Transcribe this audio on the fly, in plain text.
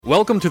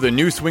Welcome to the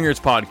New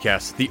Swingers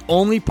Podcast, the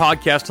only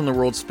podcast in the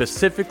world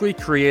specifically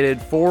created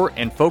for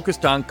and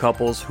focused on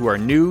couples who are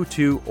new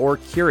to or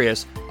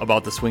curious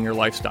about the swinger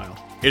lifestyle.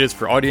 It is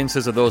for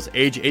audiences of those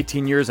age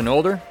 18 years and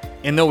older,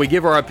 and though we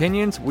give our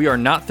opinions, we are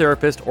not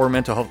therapists or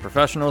mental health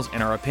professionals,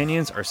 and our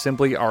opinions are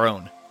simply our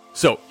own.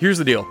 So, here's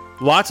the deal.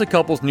 Lots of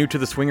couples new to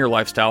the swinger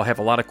lifestyle have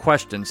a lot of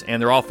questions,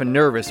 and they're often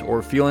nervous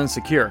or feel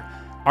insecure.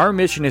 Our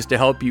mission is to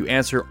help you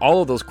answer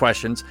all of those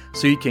questions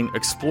so you can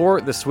explore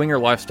the swinger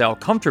lifestyle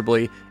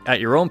comfortably at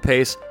your own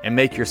pace and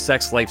make your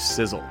sex life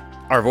sizzle.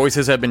 Our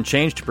voices have been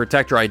changed to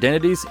protect our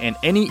identities, and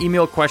any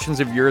email questions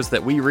of yours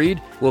that we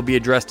read will be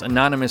addressed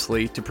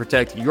anonymously to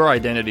protect your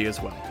identity as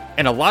well.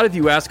 And a lot of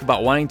you ask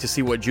about wanting to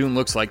see what June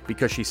looks like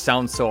because she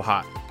sounds so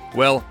hot.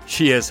 Well,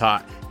 she is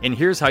hot, and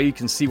here's how you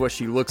can see what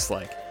she looks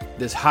like.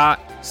 This hot,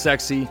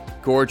 sexy,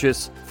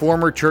 gorgeous,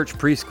 former church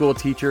preschool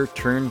teacher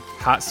turned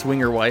hot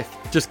swinger wife.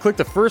 Just click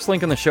the first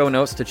link in the show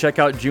notes to check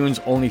out June's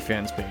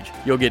OnlyFans page.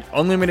 You'll get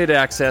unlimited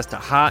access to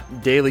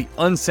hot, daily,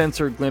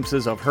 uncensored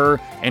glimpses of her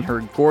and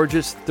her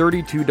gorgeous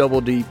 32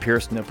 double D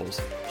pierced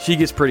nipples. She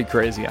gets pretty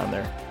crazy on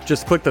there.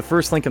 Just click the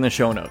first link in the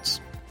show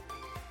notes.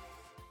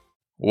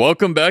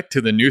 Welcome back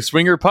to the New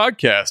Swinger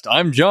Podcast.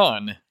 I'm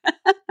John.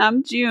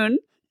 I'm June.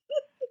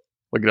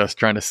 Look at us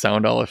trying to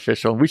sound all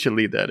official. We should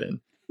leave that in.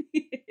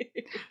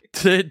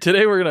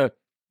 Today we're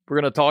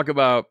gonna talk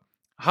about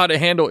how to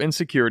handle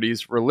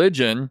insecurities,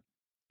 religion,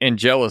 and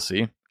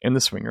jealousy in the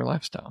swinger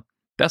lifestyle.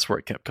 That's where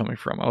it kept coming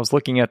from. I was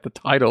looking at the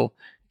title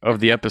of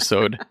the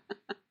episode.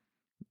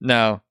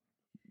 Now,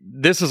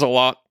 this is a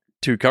lot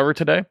to cover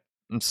today,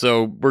 and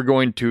so we're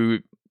going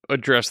to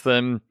address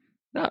them.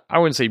 I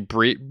wouldn't say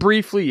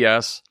briefly,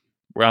 yes.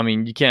 Well, I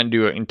mean, you can't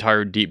do an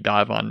entire deep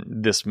dive on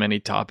this many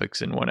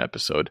topics in one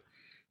episode,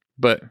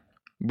 but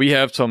we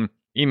have some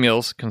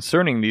emails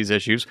concerning these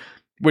issues,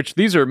 which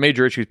these are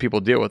major issues people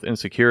deal with: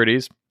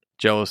 insecurities,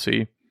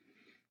 jealousy,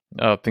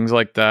 things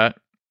like that.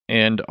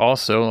 And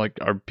also, like,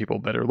 are people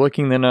better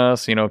looking than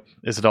us? You know,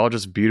 is it all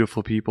just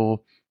beautiful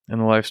people in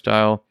the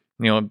lifestyle?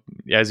 You know,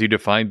 as you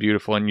define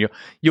beautiful, and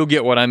you'll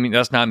get what I mean.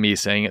 That's not me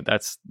saying it.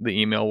 That's the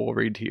email we'll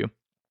read to you.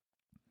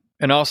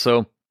 And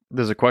also,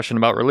 there's a question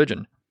about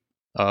religion,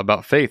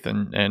 about faith,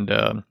 and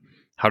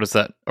how does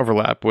that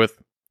overlap with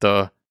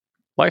the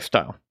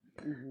lifestyle?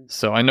 Mm-hmm.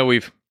 So I know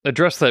we've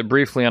addressed that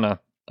briefly on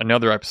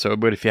another episode,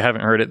 but if you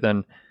haven't heard it,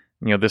 then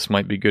this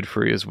might be good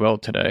for you as well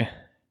today.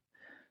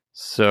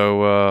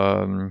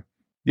 So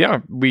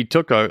we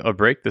took a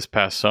break this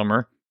past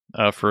summer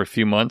for a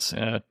few months.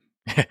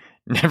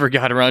 Never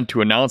got around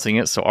to announcing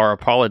it, so our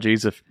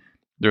apologies if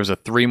there's a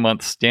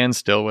 3-month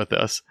standstill with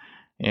us,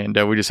 and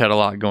we just had a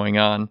lot going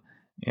on,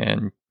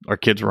 and our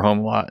kids were home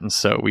a lot, and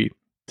so we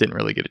didn't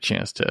really get a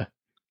chance to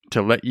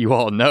let you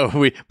all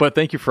know. But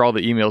thank you for all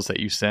the emails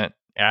that you sent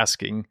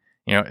asking,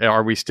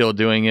 are we still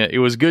doing it? It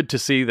was good to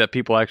see that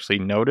people actually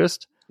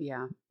noticed.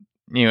 Yeah.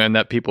 And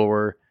that people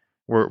were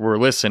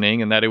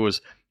listening, and that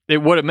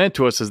what it meant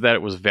to us is that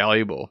it was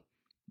valuable.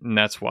 And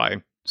that's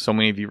why so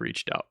many of you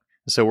reached out.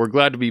 So we're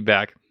glad to be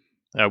back.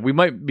 We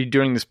might be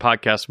doing this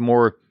podcast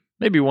more,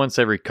 maybe once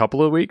every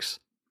couple of weeks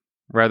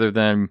rather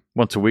than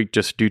once a week,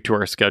 just due to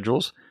our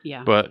schedules.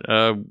 Yeah. But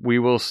we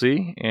will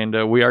see,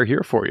 and we are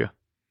here for you.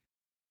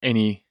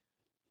 Any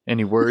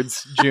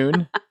words,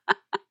 June?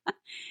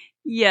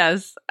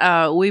 Yes,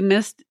 we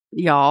missed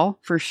y'all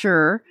for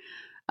sure.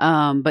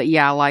 But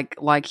yeah,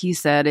 like he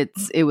said,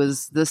 it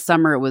was this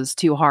summer. It was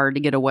too hard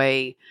to get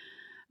away,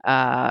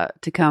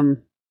 to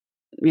come,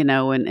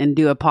 and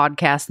do a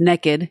podcast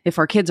naked if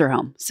our kids are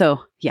home.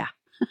 So yeah.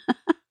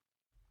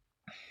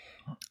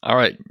 All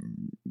right,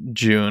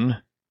 June.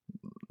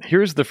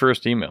 Here's the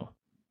first email.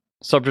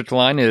 Subject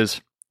line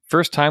is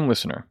first time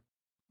listener.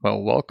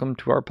 Well, welcome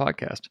to our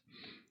podcast.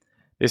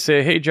 They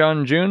say, "Hey, John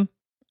and June.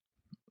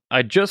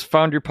 I just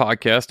found your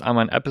podcast. I'm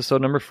on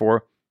episode number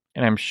 4,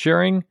 and I'm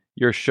sharing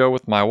your show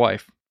with my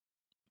wife."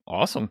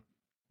 Awesome.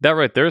 That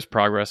right there is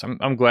progress.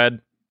 I'm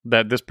glad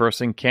that this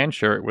person can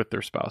share it with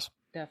their spouse.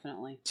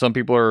 Definitely. Some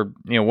people are,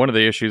 one of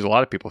the issues a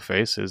lot of people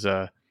face is,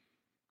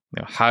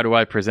 how do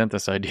I present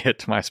this idea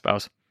to my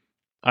spouse?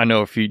 I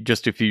know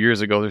just a few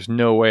years ago, there's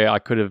no way I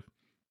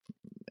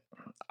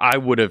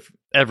would have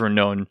ever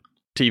known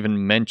to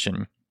even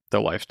mention the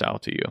lifestyle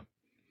to you.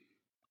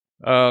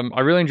 I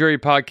really enjoy your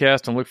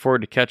podcast and look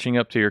forward to catching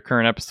up to your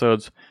current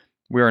episodes.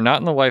 We are not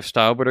in the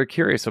lifestyle, but are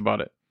curious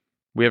about it.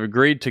 We have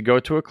agreed to go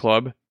to a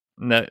club,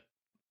 and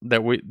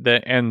that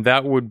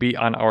would be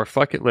on our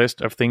bucket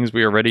list of things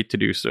we are ready to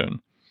do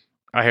soon.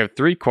 I have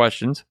 3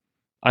 questions.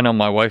 I know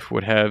my wife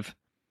would have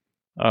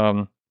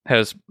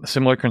has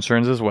similar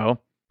concerns as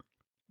well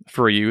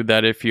for you,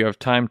 that if you have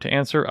time to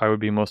answer, I would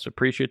be most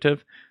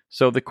appreciative.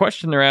 So the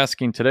question they're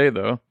asking today,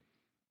 though,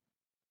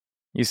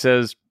 he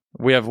says,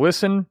 we have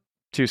listened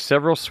to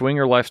several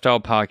swinger lifestyle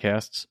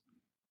podcasts,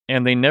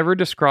 and they never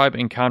describe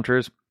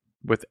encounters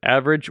with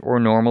average or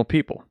normal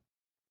people.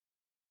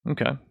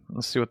 Okay,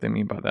 let's see what they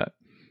mean by that.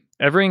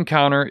 Every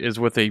encounter is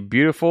with a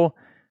beautiful,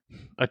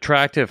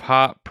 attractive,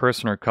 hot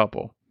person or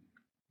couple.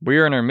 We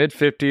are in our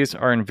mid-50s,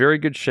 are in very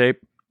good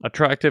shape,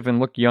 attractive, and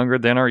look younger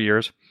than our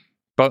years.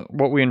 But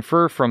what we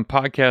infer from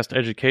podcast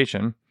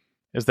education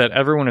is that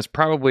everyone is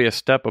probably a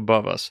step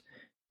above us,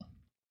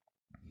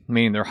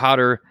 meaning they're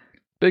hotter,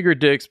 bigger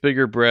dicks,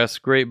 bigger breasts,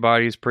 great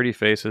bodies, pretty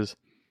faces.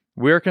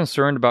 We are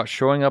concerned about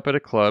showing up at a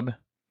club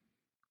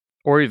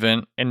or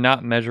event and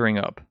not measuring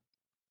up.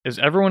 Is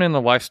everyone in the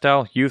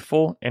lifestyle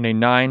youthful and a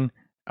 9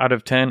 out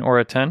of 10 or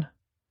a 10?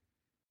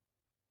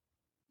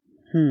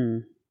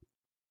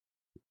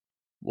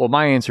 Well,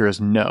 my answer is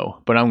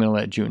no, but I'm going to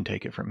let June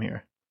take it from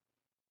here.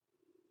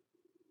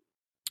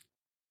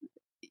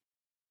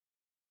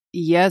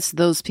 Yes,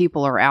 those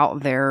people are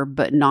out there,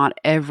 but not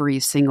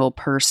every single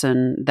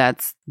person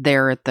that's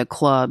there at the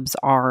clubs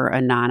are a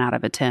 9 out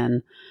of a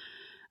 10.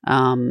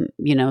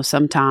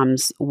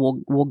 Sometimes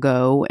we'll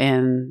go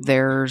and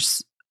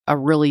there's a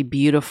really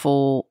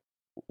beautiful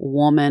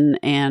woman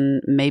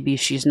and maybe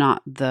she's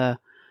not the,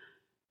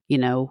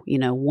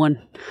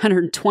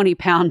 120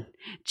 pound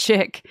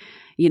chick,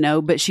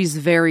 but she's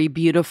very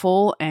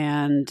beautiful.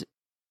 And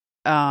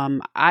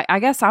I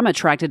guess I'm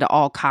attracted to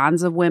all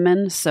kinds of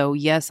women. So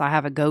yes, I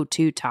have a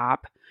go-to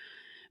top,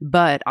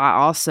 but I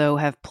also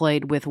have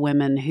played with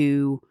women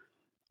who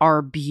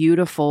are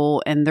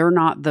beautiful and they're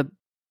not the,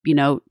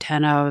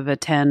 10 out of a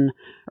 10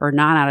 or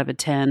 9 out of a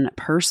 10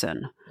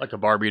 person. Like a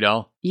Barbie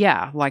doll?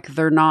 Yeah, like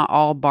they're not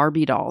all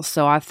Barbie dolls.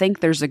 So I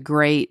think there's a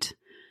great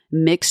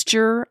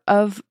mixture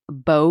of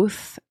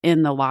both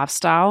in the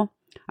lifestyle.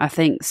 I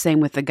think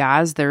same with the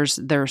guys. There's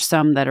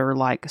some that are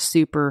like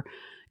super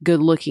good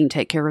looking,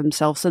 take care of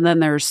themselves. And then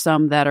there's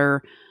some that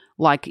are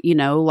like,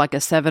 like a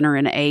 7 or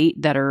an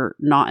 8 that are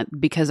not,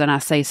 because, and I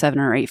say 7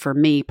 or 8 for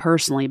me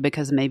personally,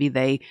 because maybe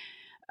they,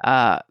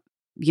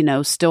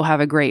 still have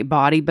a great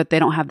body, but they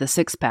don't have the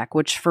 6-pack,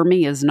 which for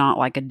me is not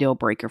like a deal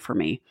breaker for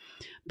me.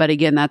 But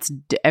again, that's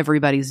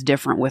everybody's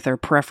different with their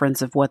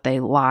preference of what they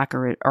like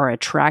or are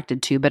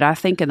attracted to. But I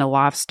think in the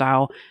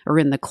lifestyle or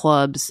in the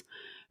clubs,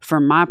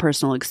 from my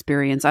personal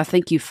experience, I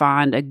think you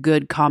find a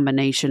good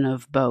combination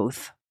of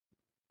both.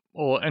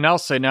 Well, and I'll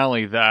say not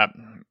only that,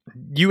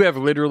 you have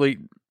literally,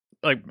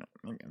 like,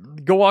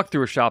 go walk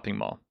through a shopping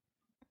mall.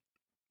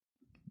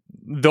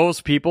 Those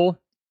people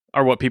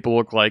are what people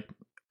look like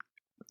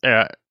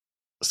at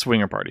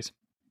swinger parties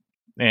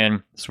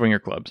and swinger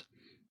clubs.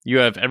 You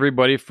have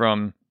everybody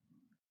from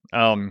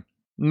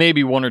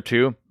maybe 1 or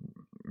 2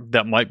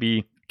 that might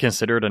be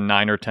considered a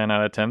 9 or 10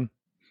 out of 10,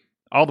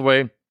 all the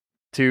way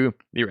to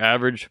your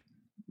average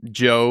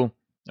Joe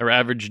or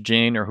average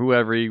Jane or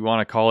whoever you want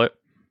to call it.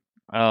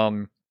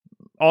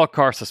 All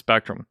across the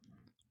spectrum.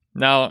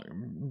 Now,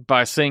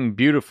 by saying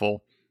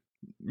beautiful,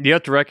 you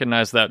have to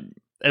recognize that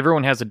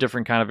everyone has a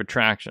different kind of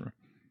attraction.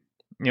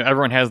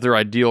 Everyone has their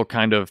ideal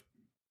kind of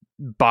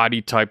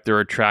body type they're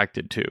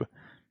attracted to,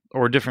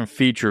 or different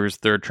features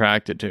they're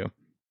attracted to.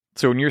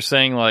 So when you're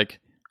saying, like,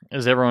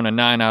 is everyone a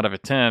 9 out of a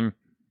 10,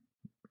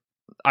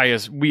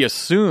 we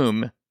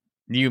assume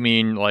you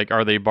mean, like,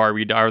 are they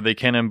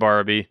Ken and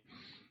Barbie?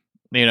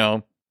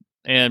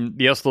 And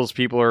yes, those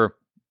people are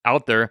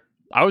out there.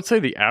 I would say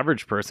the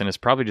average person is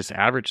probably just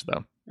average,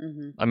 though.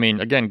 Mm-hmm. I mean,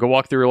 again, go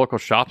walk through your local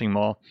shopping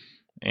mall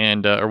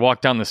and or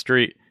walk down the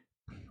street.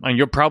 I mean,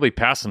 you'll probably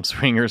pass some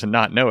swingers and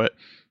not know it.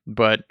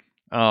 But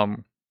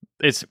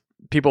it's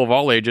people of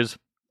all ages,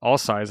 all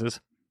sizes,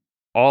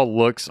 all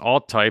looks,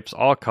 all types,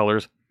 all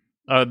colors.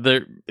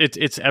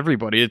 It's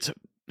everybody.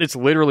 It's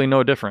literally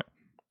no different,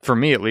 for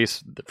me at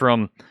least,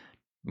 from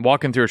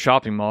walking through a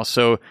shopping mall.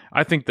 So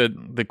I think that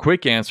the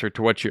quick answer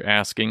to what you're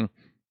asking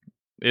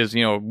is,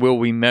 will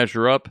we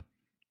measure up?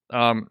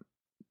 I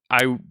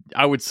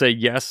would say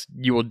yes,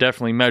 you will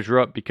definitely measure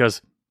up,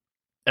 because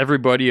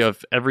everybody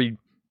of every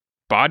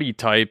body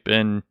type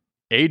and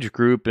age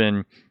group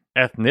and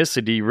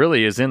ethnicity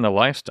really is in the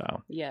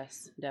lifestyle.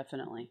 Yes,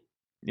 definitely.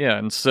 Yeah,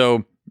 and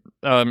so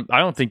I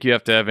don't think you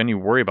have to have any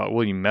worry about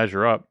will you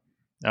measure up.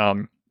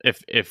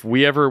 If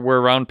we ever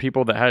were around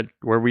people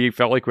where we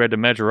felt like we had to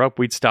measure up,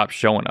 we'd stop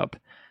showing up,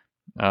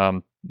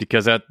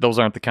 because those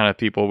aren't the kind of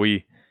people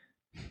we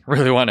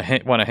really want to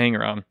hang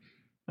around.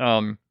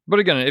 But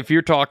again, if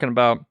you're talking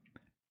about,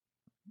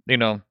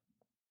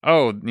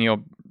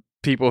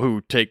 people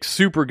who take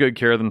super good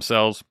care of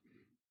themselves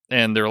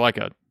and they're like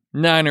a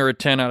 9 or a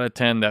 10 out of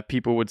 10, that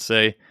people would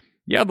say,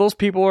 yeah, those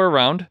people are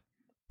around,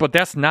 but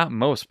that's not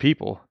most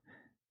people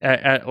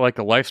at like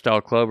a lifestyle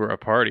club or a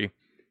party.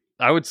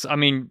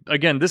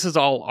 Again, this is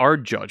all our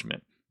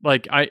judgment.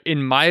 Like,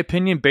 in my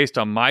opinion, based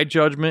on my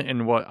judgment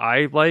and what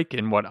I like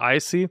and what I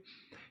see,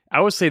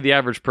 I would say the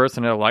average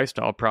person at a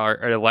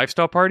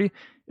lifestyle party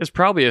is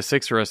probably a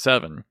 6 or a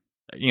 7,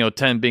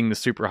 10 being the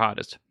super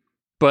hottest.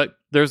 But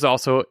there's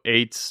also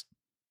 8s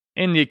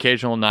and the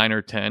occasional 9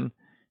 or 10.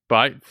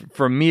 But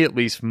for me, at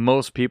least,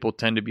 most people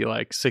tend to be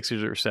like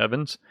 6s or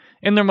 7s.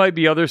 And there might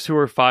be others who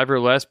are 5 or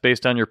less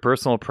based on your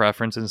personal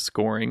preference and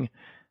scoring.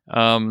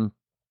 But,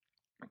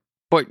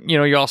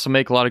 you also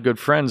make a lot of good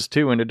friends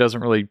too, and it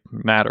doesn't really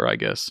matter, I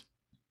guess.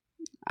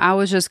 I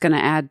was just going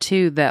to add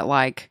too that,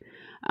 like,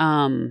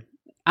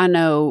 I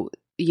know,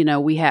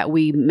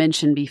 we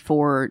mentioned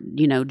before,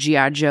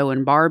 G.I. Joe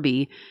and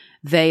Barbie,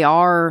 they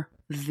are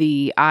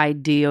the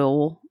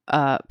ideal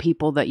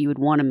people that you would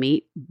want to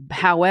meet.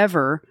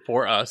 However,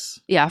 For us.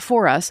 yeah,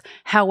 for us.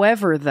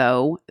 However,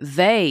 though,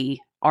 they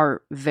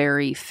are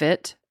very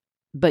fit.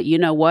 But you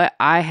know what?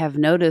 I have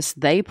noticed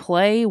they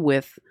play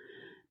with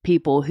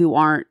people who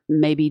aren't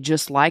maybe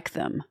just like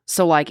them.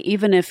 So like,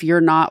 even if you're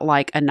not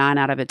like a 9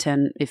 out of a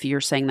 10, if you're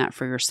saying that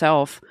for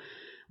yourself,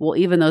 well,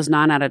 even those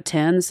 9 out of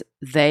 10s,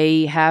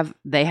 they have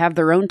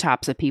their own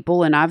types of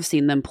people. And I've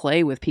seen them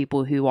play with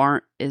people who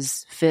aren't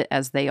as fit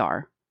as they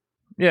are.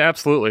 Yeah,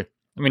 absolutely.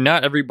 I mean,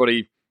 not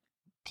everybody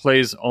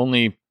plays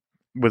only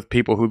with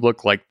people who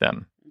look like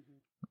them.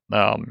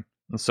 And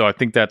so I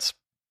think that's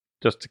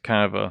just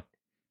kind of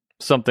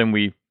something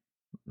we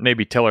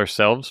maybe tell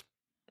ourselves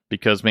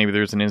because maybe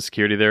there's an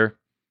insecurity there,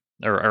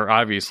 or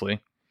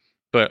obviously.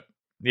 But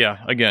yeah,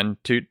 again,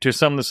 to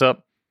sum this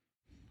up,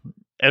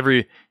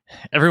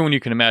 everyone you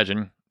can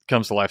imagine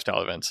comes to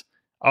lifestyle events.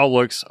 All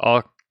looks,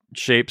 all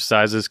shapes,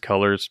 sizes,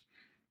 colors,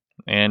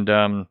 and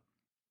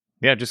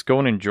yeah, just go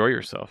and enjoy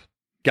yourself.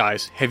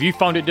 Guys, have you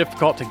found it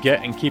difficult to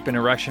get and keep an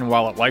erection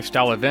while at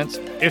lifestyle events?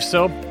 If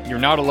so, you're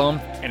not alone,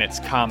 and it's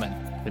common.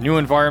 The new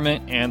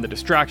environment and the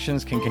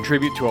distractions can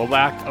contribute to a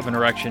lack of an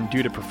erection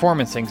due to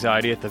performance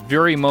anxiety at the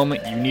very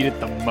moment you need it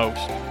the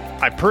most.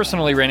 I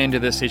personally ran into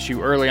this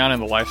issue early on in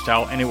the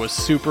lifestyle, and it was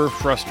super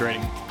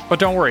frustrating. But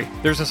don't worry,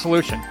 there's a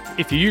solution.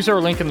 If you use our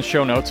link in the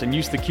show notes and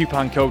use the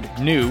coupon code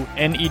NEW,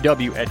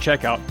 N-E-W, at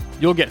checkout,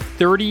 you'll get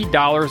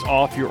 $30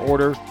 off your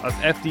order of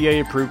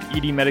FDA-approved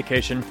ED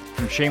medication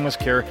from Shameless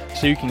Care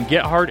so you can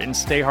get hard and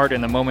stay hard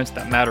in the moments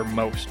that matter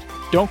most.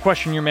 Don't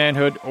question your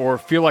manhood or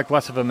feel like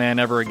less of a man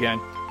ever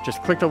again.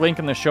 Just click the link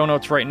in the show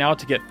notes right now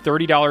to get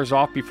 $30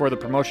 off before the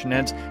promotion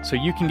ends so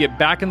you can get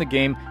back in the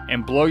game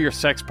and blow your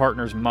sex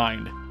partner's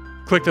mind.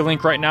 Click the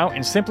link right now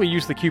and simply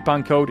use the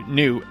coupon code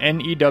NEW,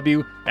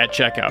 N-E-W, at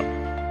checkout.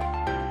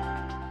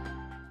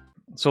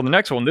 So the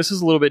next one, this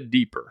is a little bit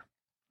deeper.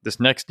 This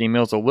next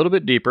email is a little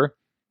bit deeper,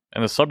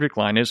 and the subject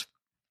line is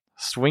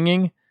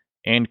swinging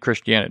and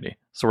Christianity.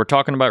 So we're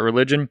talking about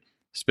religion,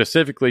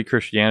 specifically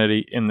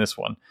Christianity in this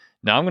one.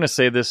 Now I'm going to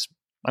say this,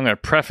 I'm going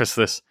to preface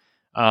this.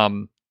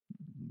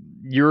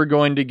 You're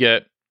going to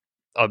get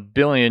a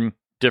billion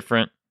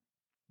different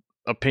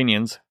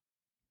opinions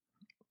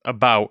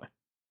about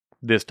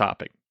this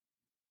topic.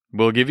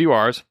 We'll give you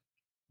ours,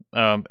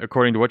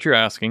 according to what you're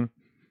asking.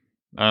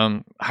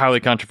 Highly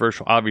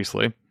controversial,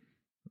 obviously.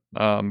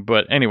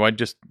 But anyway,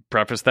 just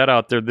preface that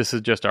out there. This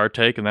is just our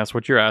take, and that's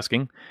what you're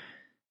asking.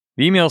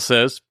 The email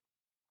says,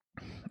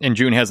 and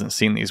June hasn't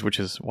seen these, which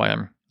is why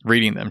I'm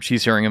reading them.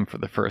 She's hearing them for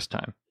the first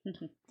time.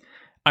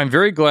 I'm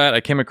very glad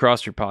I came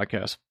across your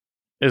podcast.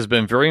 It has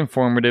been very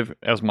informative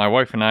as my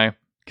wife and I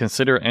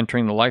consider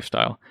entering the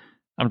lifestyle.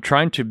 I'm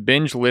trying to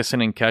binge listen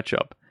and catch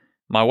up.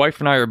 My wife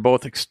and I are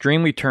both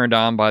extremely turned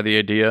on by the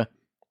idea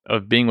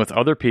of being with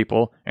other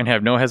people and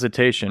have no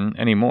hesitation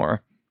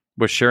anymore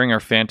with sharing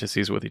our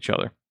fantasies with each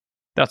other.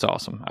 That's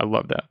awesome. I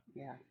love that.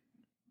 Yeah.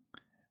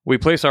 We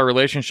place our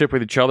relationship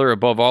with each other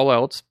above all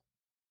else.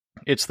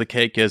 It's the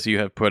cake, as you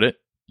have put it.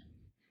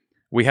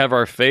 We have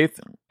our faith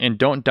and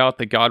don't doubt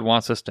that God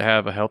wants us to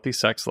have a healthy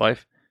sex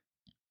life.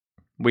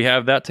 We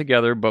have that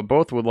together, but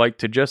both would like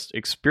to just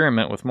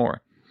experiment with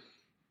more.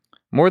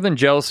 More than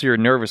jealousy or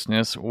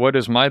nervousness, what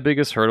is my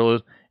biggest hurdle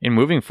in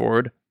moving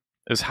forward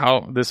is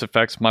how this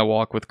affects my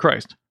walk with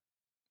Christ.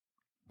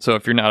 So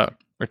if you're not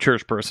a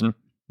church person,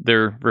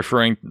 they're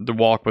referring to the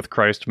walk with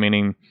Christ,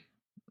 meaning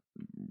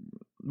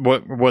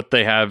what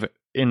they have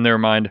in their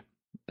mind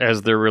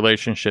as their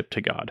relationship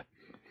to God.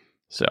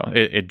 So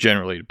it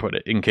generally, to put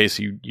it, in case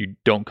you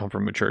don't come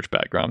from a church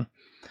background.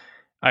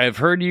 I have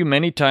heard you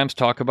many times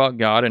talk about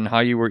God and how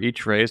you were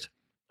each raised.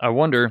 I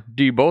wonder,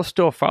 do you both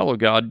still follow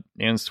God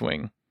and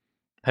swing?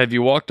 Have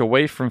you walked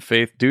away from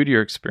faith due to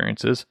your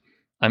experiences?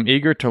 I'm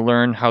eager to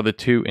learn how the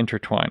two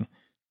intertwine.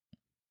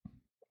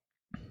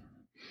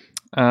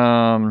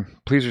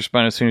 Please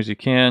respond as soon as you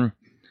can.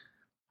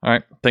 All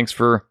right. Thanks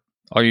for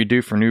all you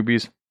do for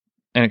newbies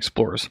and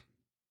explorers.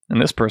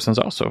 And this person's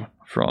also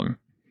from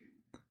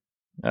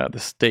the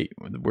state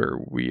where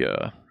we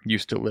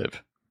used to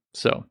live.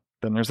 So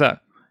then there's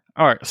that.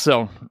 All right.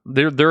 So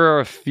there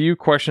are a few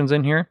questions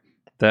in here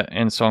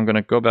and so I'm going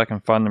to go back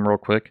and find them real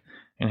quick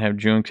and have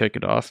June kick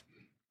it off.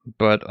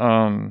 But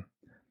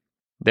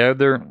they have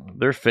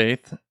their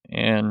faith,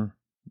 and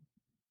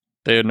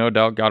they have no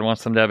doubt God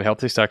wants them to have a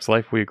healthy sex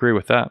life. We agree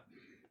with that.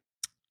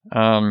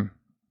 They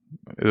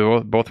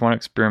both want to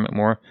experiment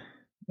more.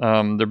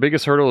 Their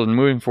biggest hurdle in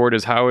moving forward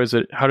is how does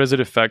it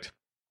affect,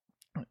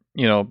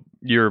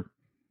 your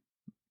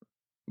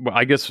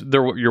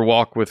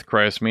walk with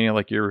Christ, meaning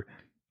like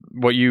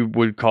what you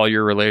would call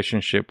your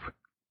relationship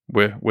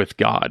with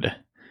God.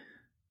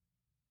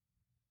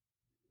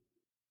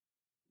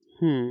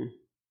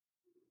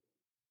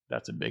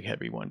 That's a big,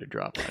 heavy one to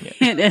drop on you.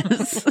 It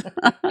is.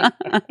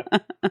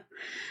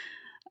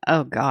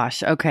 Oh,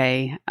 gosh.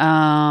 Okay.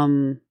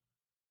 I'll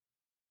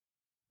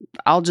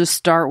just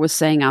start with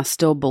saying I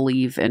still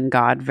believe in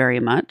God very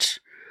much.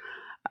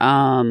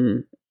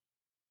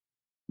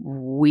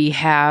 We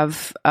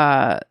have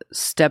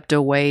stepped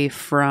away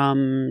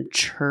from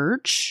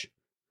church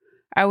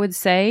I would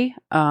say.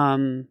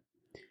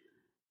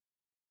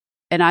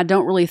 And I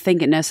don't really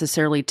think it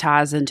necessarily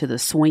ties into the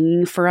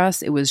swinging for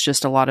us. It was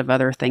just a lot of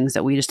other things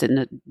that we just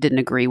didn't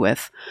agree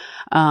with.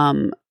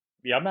 That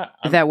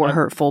were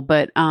hurtful.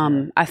 But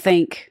I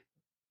think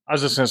I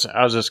was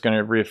just going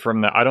to reaffirm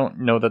that I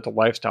don't know that the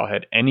lifestyle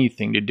had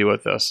anything to do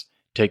with us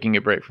taking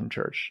a break from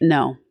church.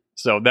 No.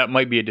 So that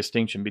might be a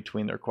distinction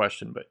between their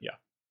question, but yeah.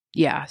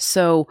 Yeah.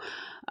 So,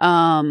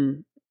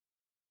 can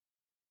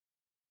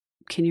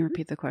you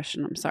repeat the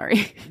question? I'm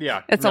sorry.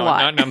 Yeah. It's a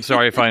lot. I'm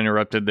sorry if I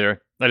interrupted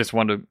there. I just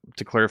wanted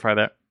to clarify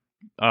that.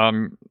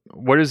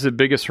 What is the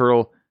biggest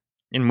hurdle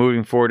in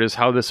moving forward is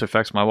how this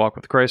affects my walk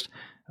with Christ.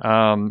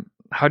 I've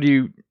heard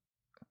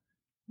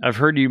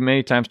you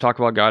many times talk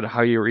about God,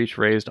 how you were each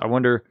raised. I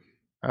wonder,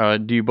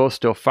 do you both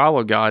still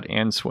follow God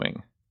and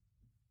swing?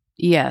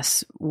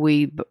 Yes,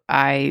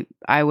 I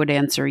would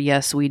answer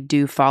yes, we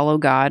do follow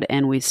God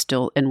and we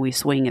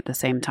swing at the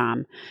same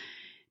time.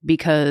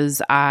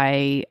 Because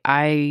I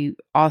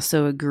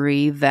also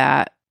agree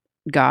that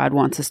God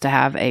wants us to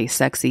have a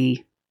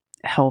sexy,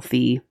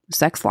 healthy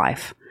sex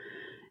life.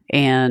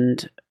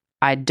 And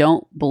I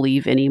don't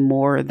believe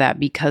anymore that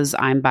because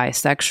I'm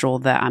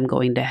bisexual that I'm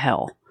going to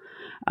hell.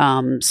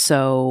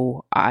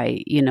 So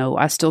I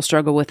still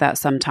struggle with that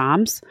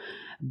sometimes,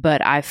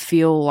 but I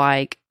feel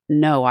like,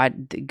 no, I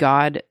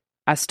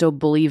still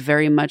believe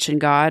very much in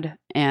God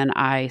and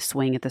I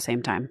swing at the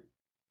same time.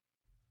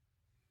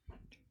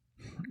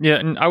 Yeah,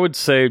 and I would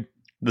say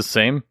the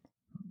same.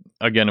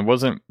 Again, it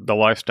wasn't the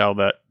lifestyle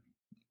that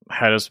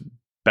had us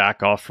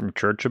back off from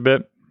church a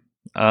bit.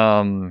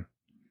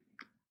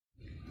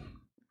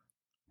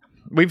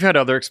 We've had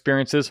other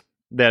experiences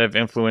that have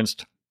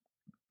influenced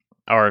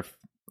our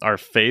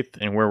faith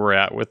and where we're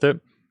at with it.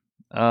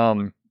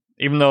 Even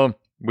though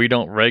we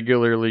don't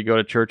regularly go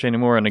to church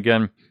anymore, and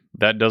again,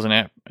 that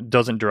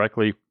doesn't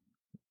directly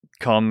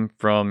come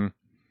from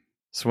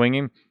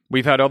swinging.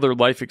 We've had other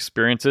life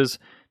experiences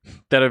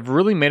that have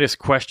really made us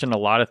question a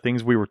lot of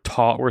things we were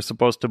taught we're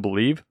supposed to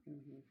believe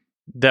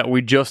that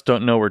we just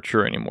don't know are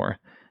true anymore.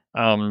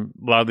 A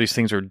lot of these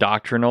things are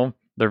doctrinal.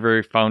 They're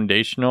very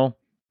foundational,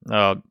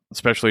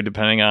 especially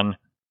depending on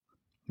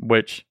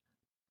which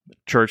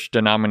church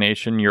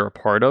denomination you're a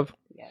part of.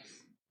 Yes.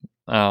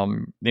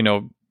 And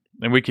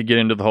we could get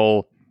into the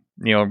whole,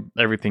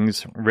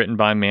 everything's written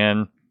by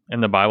man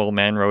in the Bible,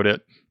 man wrote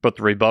it. But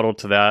the rebuttal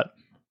to that,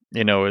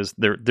 is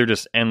they're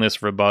just endless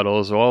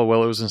rebuttals. Oh,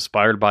 well, it was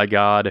inspired by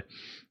God.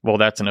 Well,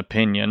 that's an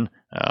opinion.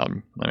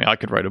 I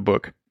could write a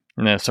book,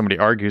 and then if somebody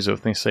argues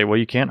with me, say, well,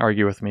 you can't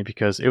argue with me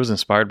because it was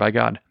inspired by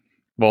God.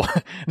 Well,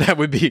 that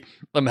would be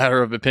a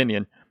matter of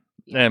opinion.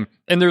 And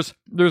there's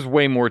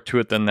way more to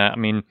it than that. I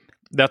mean,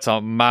 that's a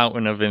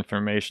mountain of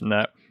information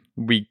that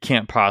we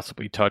can't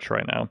possibly touch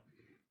right now.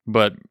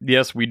 But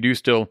yes, we do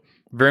still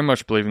very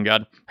much believe in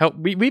God. Hell,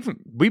 we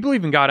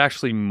believe in God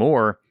actually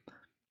more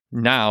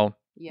now,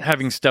 yes,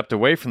 having stepped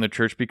away from the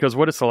church, because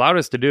what it's allowed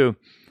us to do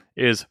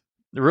is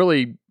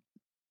really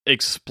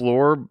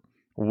explore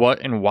what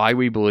and why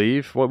we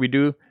believe what we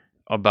do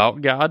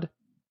about God.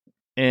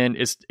 And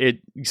it's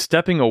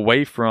stepping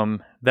away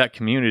from that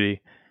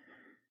community.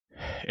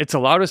 It's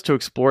allowed us to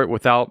explore it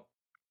without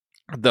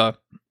the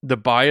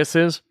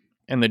biases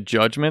and the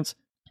judgments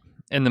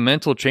and the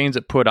mental chains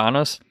it put on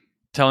us,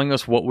 telling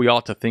us what we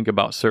ought to think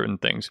about certain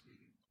things.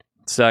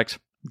 Sex,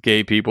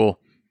 gay people,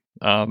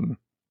 hell,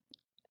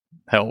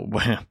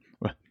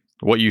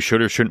 what you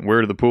should or shouldn't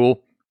wear to the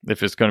pool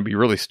if it's going to be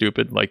really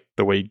stupid, like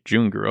the way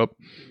June grew up.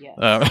 Yes.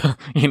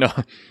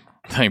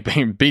 Like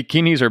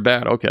bikinis are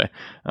bad. Okay.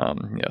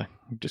 Yeah,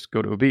 just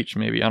go to a beach,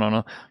 maybe. I don't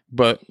know.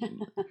 But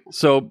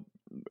so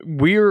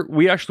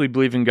we actually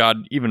believe in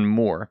God even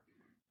more.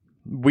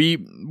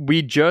 We've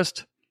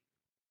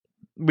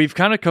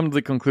kind of come to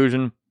the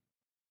conclusion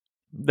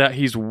that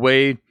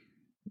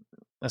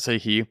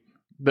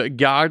but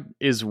God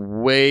is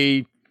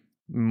way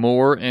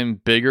more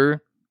and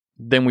bigger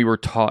than we were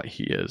taught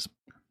he is.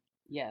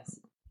 Yes,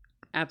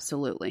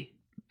 absolutely.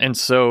 And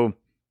so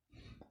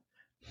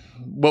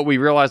what we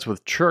realize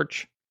with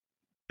church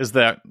is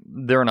that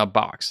they're in a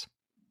box.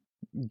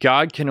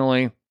 God can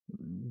only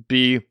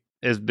be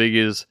as big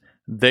as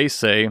they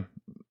say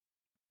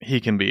he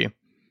can be,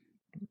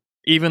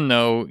 even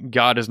though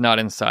God is not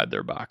inside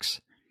their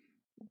box.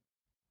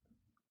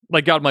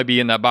 Like, God might be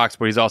in that box,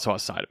 but he's also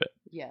outside of it.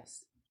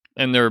 Yes.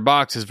 And their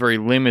box is very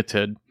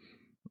limited,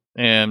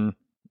 and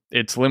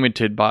it's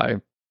limited by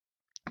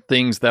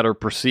things that are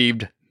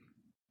perceived,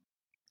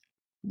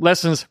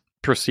 lessons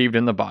perceived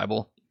in the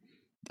Bible,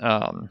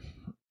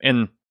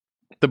 and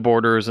the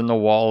borders and the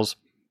walls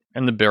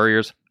and the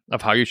barriers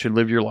of how you should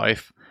live your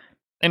life.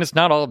 And it's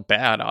not all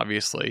bad,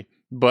 obviously,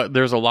 but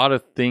there's a lot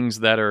of things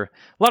that are,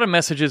 a lot of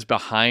messages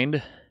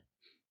behind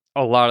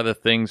a lot of the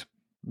things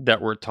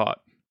that we're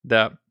taught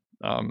that,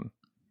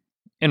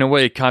 in a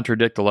way,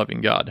 contradict the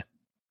loving God.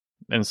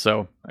 And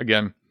so,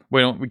 again,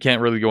 we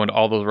can't really go into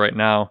all those right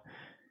now,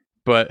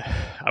 but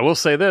I will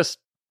say this: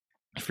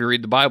 if you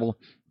read the Bible,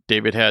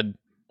 David had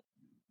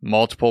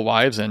multiple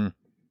wives and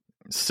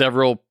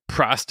several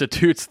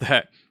prostitutes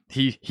that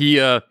he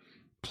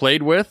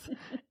played with,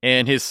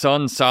 and his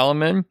son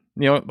Solomon.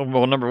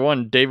 Well, number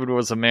one, David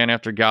was a man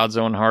after God's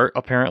own heart,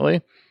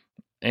 apparently,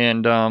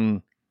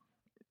 and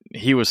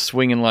he was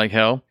swinging like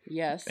hell.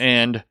 Yes.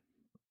 And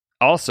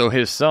also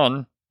his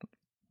son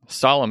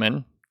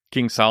Solomon,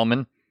 King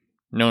Solomon,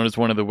 known as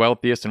one of the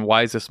wealthiest and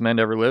wisest men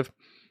to ever live,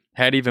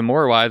 had even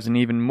more wives and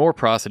even more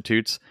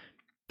prostitutes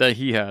that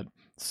he had.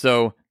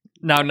 So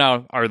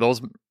now are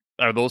those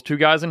two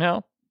guys in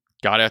hell?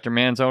 God after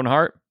man's own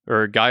heart,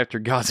 or a guy after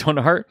God's own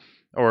heart,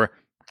 or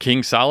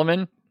King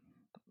Solomon?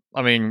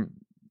 I mean,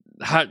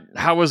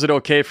 how was it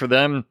okay for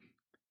them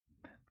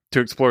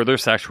to explore their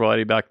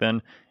sexuality back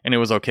then, and it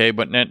was okay,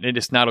 but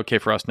it's not okay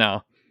for us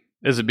now?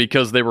 Is it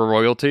because they were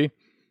royalty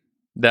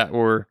that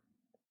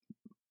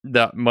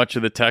much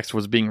of the text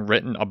was being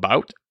written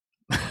about?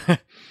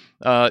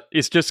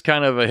 It's just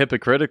kind of a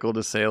hypocritical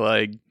to say,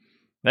 like,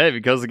 hey,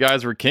 because the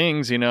guys were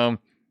kings,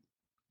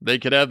 they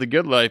could have the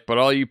good life, but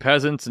all you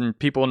peasants and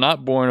people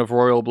not born of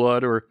royal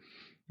blood or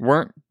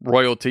weren't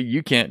royalty,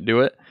 you can't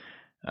do it.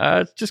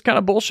 It's just kind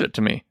of bullshit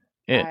to me.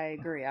 I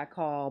agree. I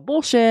call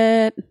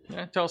bullshit.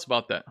 Yeah, tell us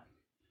about that.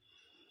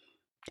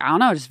 I don't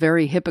know, just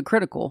very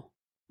hypocritical.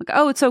 Like,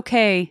 oh, it's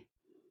okay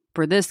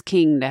for this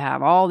king to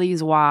have all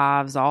these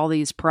wives, all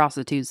these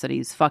prostitutes that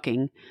he's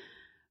fucking,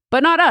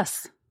 but not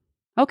us.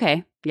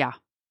 Okay, yeah.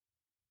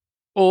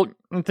 Well,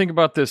 and think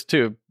about this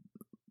too.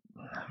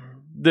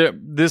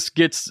 This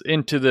gets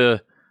into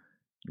the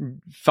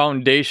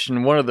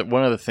foundation. One of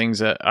the things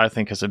that I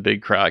think is a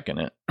big crack in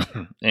it,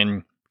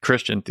 in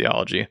Christian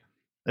theology,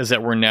 is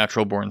that we're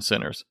natural born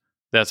sinners.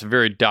 That's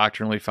very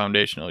doctrinally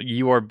foundational.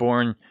 You are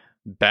born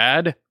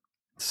bad,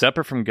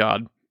 separate from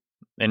God,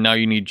 and now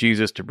you need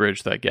Jesus to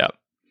bridge that gap.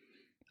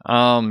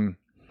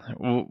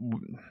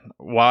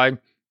 Why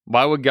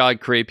would God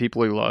create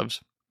people he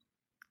loves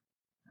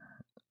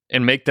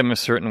and make them a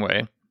certain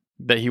way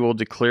that he will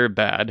declare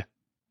bad,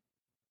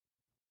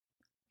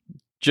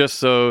 just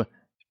so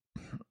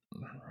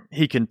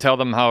he can tell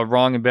them how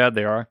wrong and bad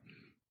they are,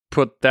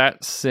 put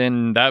that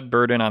sin, that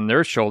burden on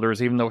their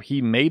shoulders, even though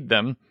he made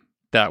them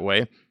that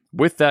way,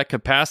 with that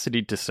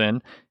capacity to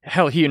sin?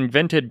 Hell, he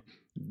invented,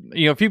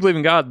 if you believe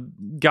in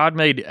God, God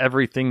made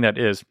everything that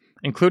is,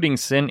 including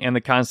sin and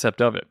the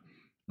concept of it.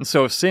 And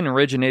so if sin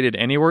originated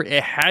anywhere,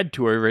 it had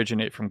to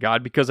originate from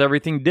God, because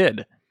everything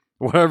did,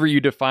 whatever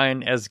you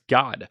define as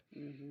God.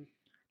 Mm-hmm.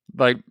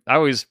 Like, I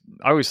always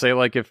say,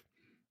 like, if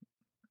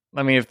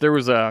there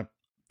was a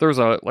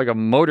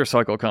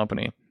motorcycle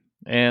company,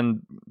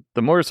 and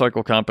the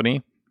motorcycle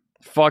company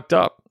fucked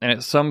up, and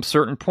at some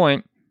certain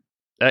point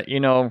at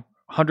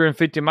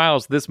 150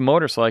 miles, this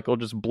motorcycle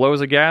just blows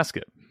a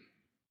gasket.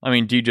 I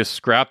mean, do you just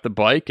scrap the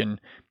bike and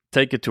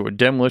take it to a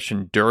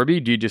demolition derby?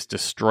 Do you just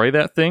destroy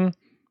that thing?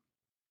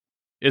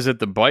 Is it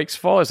the bike's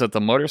fault? Is it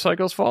the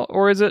motorcycle's fault?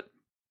 Or is it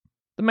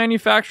the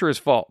manufacturer's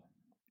fault?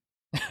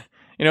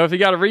 If you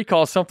got to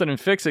recall something and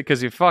fix it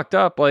because you fucked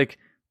up, like,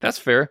 that's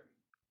fair.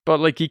 But,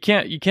 like, you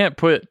can't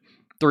put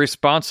the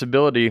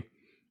responsibility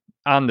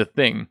on the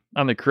thing,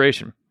 on the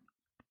creation.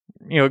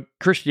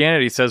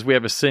 Christianity says we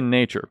have a sin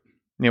nature.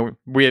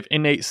 We have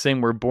innate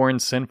sin. We're born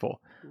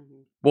sinful.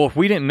 Mm-hmm. Well, if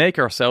we didn't make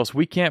ourselves,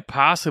 we can't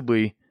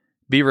possibly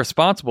be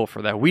responsible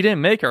for that. We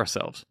didn't make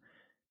ourselves.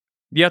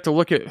 You have to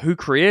look at who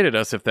created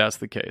us if that's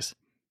the case.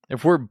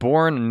 If we're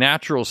born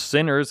natural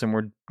sinners and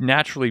we're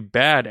naturally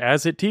bad,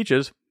 as it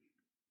teaches,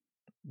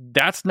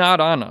 that's not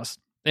on us.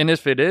 And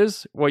if it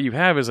is, what you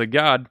have is a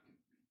God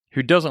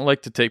who doesn't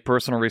like to take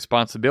personal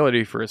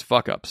responsibility for his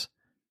fuck-ups.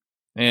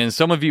 And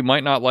some of you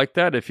might not like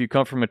that if you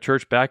come from a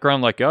church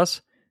background like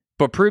us,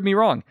 but prove me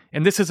wrong.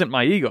 And this isn't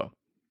my ego.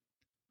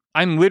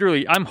 I'm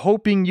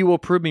hoping you will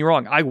prove me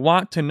wrong. I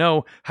want to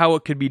know how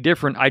it could be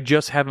different. I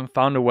just haven't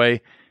found a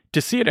way to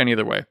see it any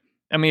other way.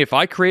 I mean, if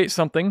I create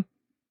something,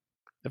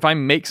 if I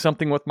make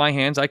something with my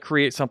hands, I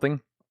create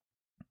something,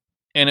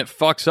 and it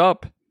fucks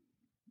up,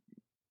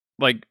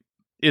 like,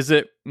 is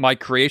it my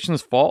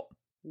creation's fault?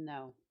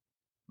 No.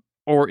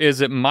 Or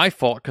is it my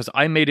fault because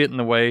I made it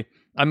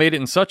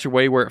in such a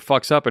way where it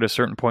fucks up at a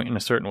certain point in a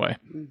certain way?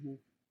 Mm-hmm.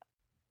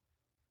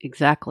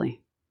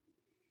 Exactly.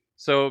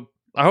 So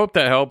I hope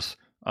that helps.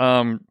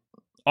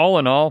 All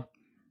in all,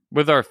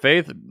 with our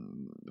faith,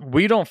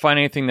 we don't find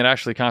anything that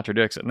actually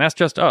contradicts it. And that's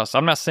just us.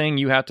 I'm not saying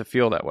you have to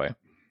feel that way.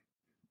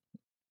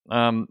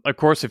 Of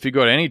course, if you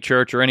go to any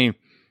church or any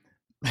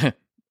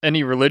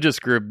any religious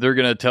group, they're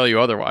going to tell you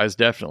otherwise,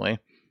 definitely.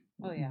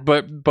 Oh, yeah.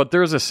 But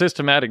there's a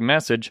systematic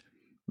message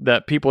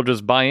that people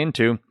just buy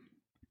into.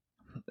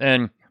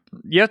 And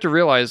you have to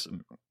realize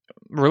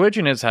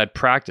religion has had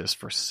practice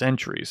for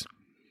centuries.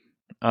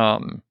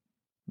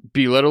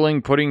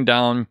 Belittling, putting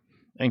down,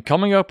 and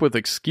coming up with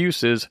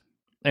excuses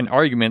and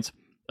arguments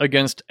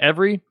against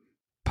every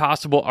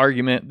possible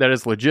argument that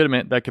is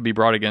legitimate that could be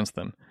brought against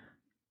them.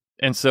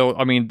 And so,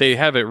 I mean, they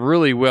have it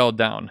really well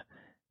down.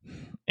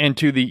 And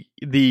to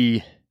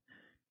the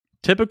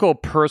typical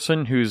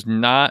person who's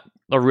not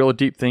a real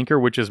deep thinker,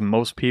 which is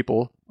most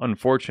people,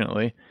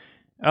 unfortunately,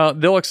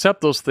 they'll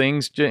accept those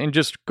things and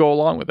just go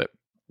along with it.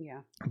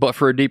 Yeah. But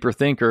for a deeper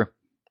thinker,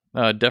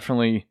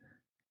 definitely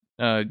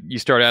you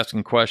start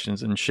asking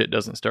questions and shit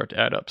doesn't start to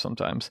add up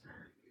sometimes.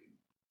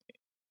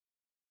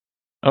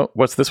 Oh,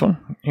 what's this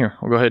one? Here,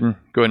 I'll go ahead and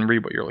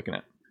read what you're looking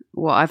at.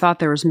 Well, I thought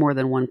there was more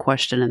than one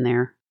question in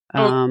there.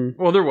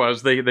 Well, there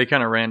was. They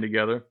kind of ran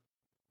together.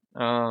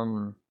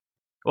 Well,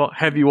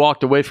 have you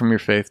walked away from your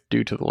faith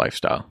due to the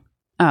lifestyle?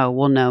 Oh,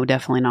 well, no,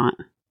 definitely not.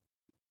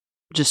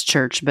 Just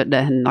church, but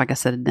like I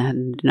said, it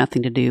had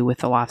nothing to do with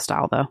the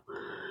lifestyle, though.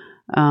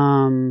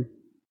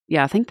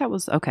 Yeah, I think that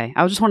was okay.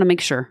 I just want to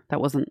make sure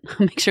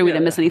we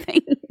didn't miss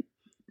anything.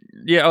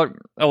 Yeah,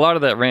 a lot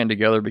of that ran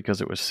together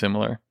because it was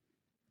similar.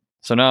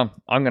 So now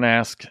I'm going to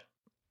ask,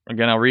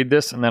 again, I'll read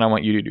this, and then I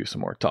want you to do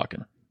some more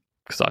talking,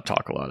 because I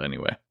talk a lot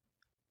anyway.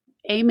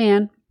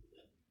 Amen.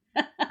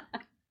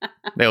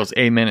 That was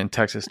amen in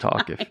Texas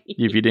talk, if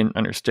you didn't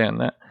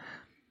understand that.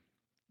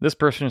 This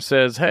person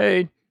says,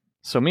 hey,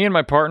 so me and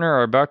my partner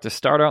are about to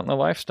start out in the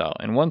lifestyle,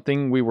 and one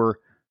thing we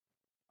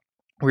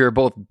are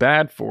both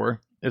bad for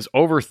is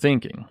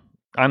overthinking.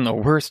 I'm the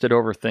worst at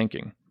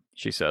overthinking,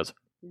 she says.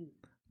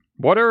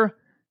 What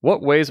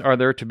ways are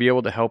there to be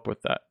able to help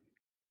with that?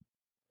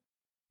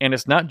 And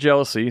it's not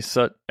jealousy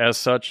as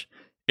such.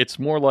 It's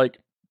more like,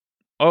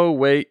 oh,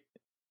 wait,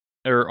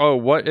 or, oh,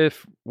 what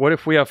if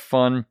we have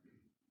fun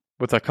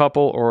with a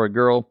couple or a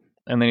girl,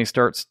 and then he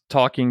starts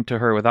talking to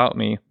her without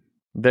me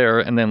there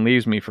and then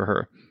leaves me for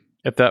her,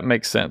 if that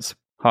makes sense.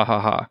 Ha ha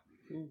ha.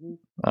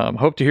 Mm-hmm.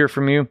 Hope to hear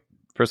from you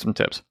for some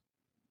tips.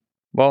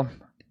 Well,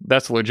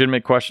 that's a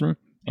legitimate question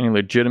and a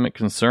legitimate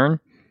concern.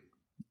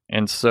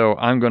 And so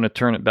I'm going to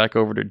turn it back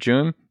over to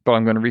June, but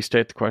I'm going to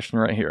restate the question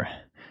right here.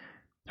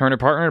 Her and her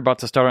partner are about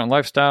to start on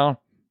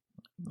lifestyle.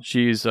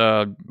 She's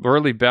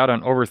really bad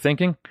on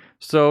overthinking.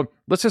 So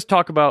let's just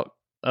talk about,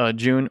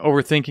 June,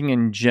 overthinking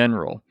in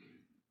general.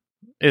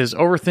 Is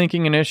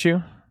overthinking an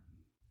issue?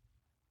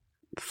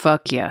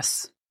 Fuck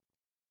yes.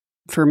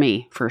 For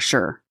me, for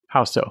sure.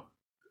 How so?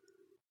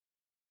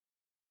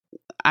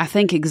 I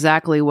think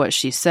exactly what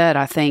she said.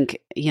 I think,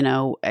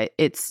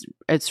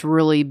 it's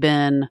really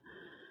been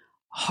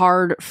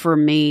hard for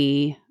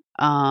me.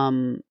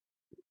 I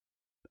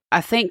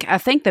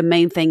think the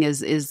main thing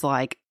is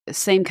like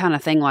same kind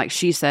of thing. Like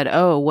she said,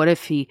 oh, what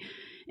if he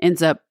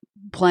ends up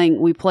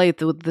we play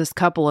with this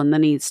couple and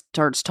then he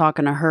starts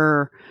talking to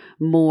her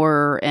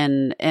more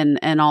and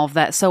all of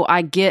that. So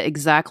I get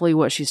exactly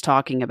what she's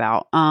talking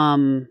about.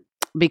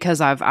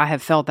 Because I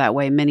have felt that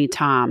way many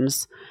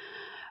times.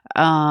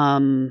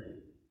 No,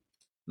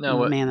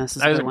 man, this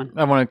is a good one.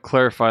 I want to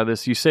clarify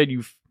this. You said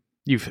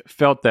you've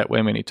felt that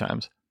way many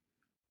times.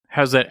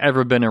 Has that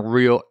ever been a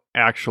real,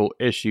 actual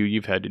issue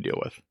you've had to deal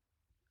with?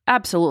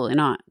 Absolutely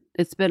not.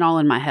 It's been all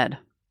in my head.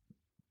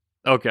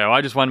 Okay, well,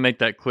 I just want to make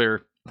that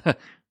clear.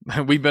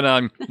 We've been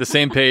on the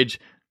same page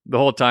the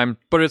whole time,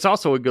 but it's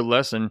also a good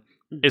lesson.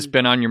 Mm-hmm. It's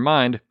been on your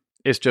mind.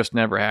 It's just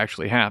never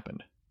actually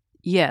happened.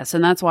 Yes,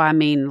 and that's why I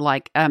mean,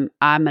 like, I'm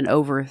an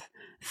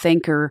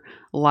overthinker,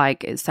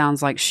 like it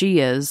sounds like she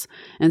is,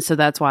 and so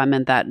that's why I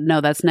meant that.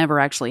 No, that's never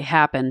actually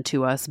happened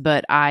to us,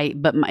 but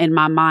in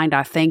my mind,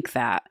 I think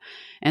that,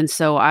 and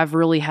so I've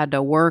really had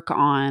to work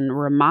on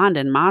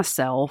reminding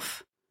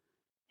myself,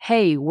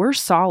 hey, we're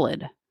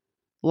solid.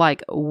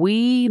 Like,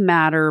 we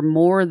matter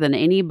more than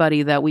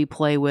anybody that we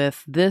play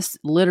with. This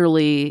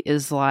literally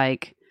is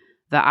like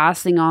the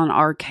icing on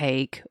our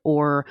cake,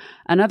 or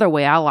another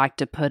way I like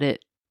to put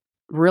it,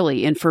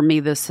 really, and for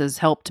me, this has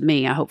helped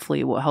me. Hopefully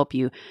it will help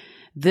you.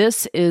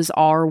 This is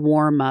our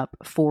warm up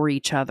for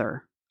each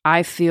other.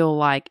 I feel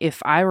like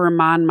if I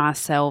remind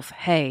myself,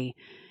 hey,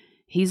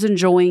 he's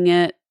enjoying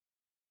it.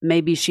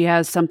 Maybe she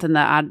has something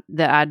that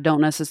I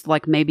don't necessarily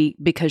like, maybe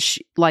because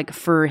like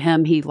for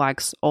him, he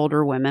likes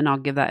older women. I'll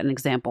give that an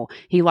example.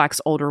 He likes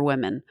older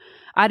women.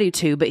 I do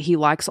too, but he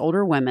likes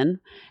older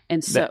women.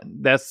 And so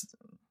that's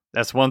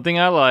one thing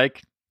I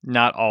like,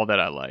 not all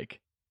that I like.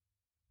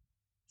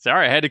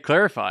 Sorry, I had to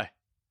clarify.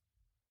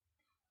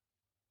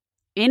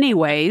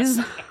 Anyways,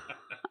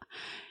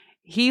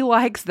 he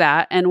likes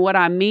that. And what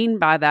I mean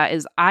by that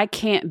is I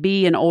can't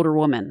be an older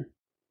woman.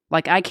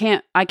 Like I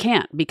can't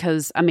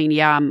because I mean,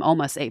 yeah, I'm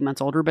almost 8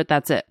 months older, but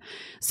that's it.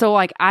 So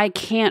like I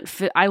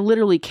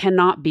literally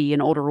cannot be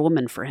an older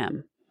woman for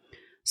him.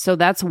 So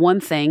that's one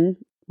thing,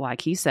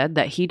 like he said,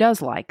 that he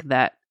does like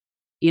that,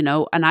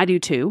 and I do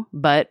too.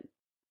 But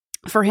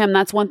for him,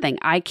 that's one thing.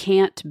 I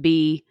can't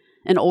be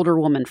an older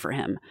woman for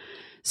him.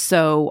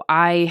 So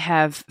I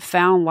have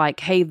found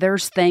like, hey,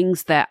 there's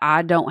things that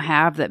I don't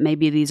have that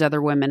maybe these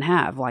other women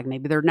have. Like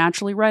maybe they're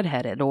naturally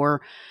redheaded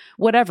or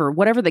whatever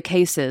the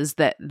case is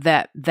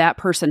that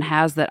person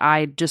has that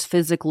I just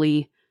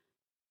physically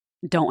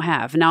don't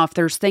have. Now, if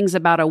there's things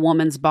about a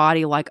woman's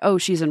body, like, oh,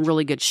 she's in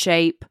really good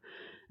shape,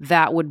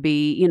 that would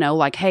be,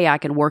 like, hey, I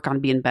can work on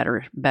being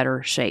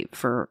better shape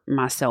for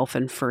myself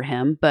and for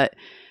him. But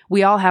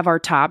we all have our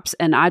tops,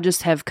 and I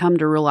just have come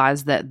to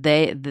realize that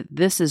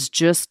this is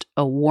just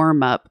a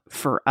warm up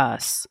for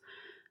us.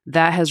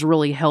 That has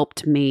really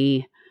helped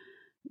me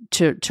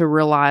to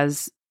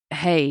realize,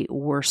 hey,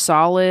 we're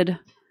solid.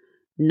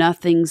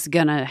 Nothing's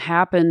gonna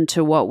happen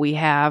to what we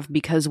have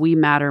because we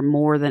matter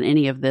more than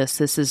any of this.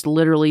 This is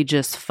literally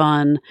just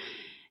fun,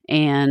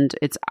 and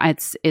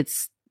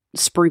it's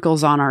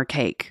sprinkles on our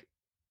cake,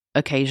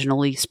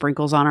 occasionally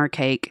sprinkles on our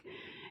cake,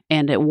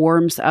 and it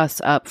warms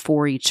us up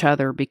for each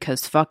other,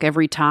 because fuck,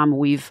 every time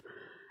we've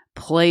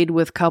played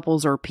with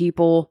couples or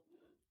people,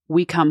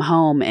 we come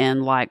home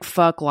and like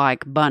fuck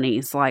like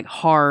bunnies, like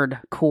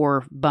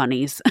hardcore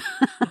bunnies.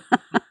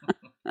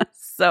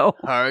 So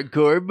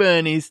hardcore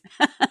bunnies.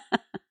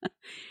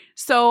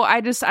 So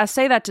I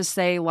say that to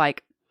say,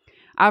 like,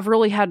 I've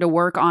really had to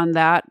work on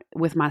that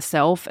with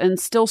myself and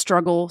still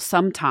struggle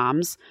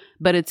sometimes,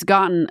 but it's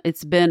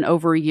been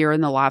over a year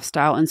in the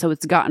lifestyle, and so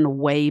it's gotten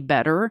way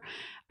better.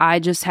 I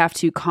just have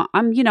to,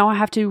 I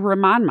have to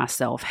remind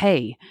myself,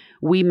 hey,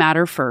 we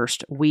matter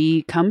first.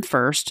 We come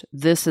first.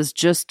 This is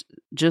just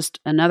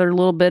another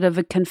little bit of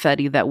a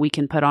confetti that we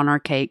can put on our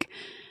cake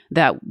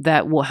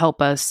that will help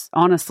us.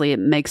 Honestly, it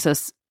makes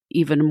us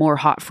even more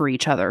hot for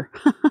each other.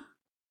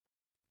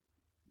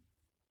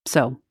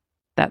 So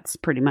that's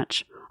pretty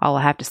much all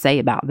I have to say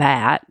about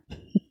that.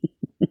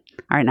 All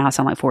right, now I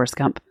sound like Forrest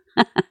Gump.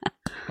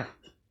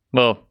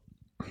 Well,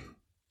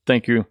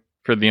 thank you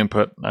for the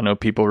input. I know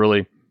people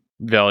really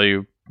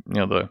value,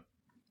 a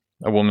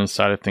woman's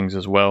side of things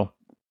as well.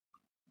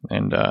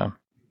 And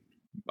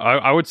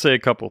I would say a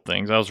couple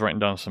things. I was writing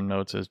down some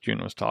notes as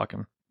June was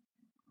talking.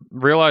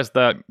 Realize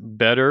that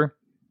better,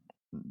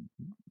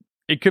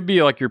 it could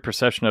be like your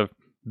perception of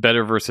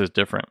better versus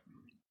different.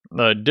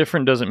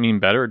 Different doesn't mean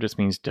better, it just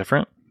means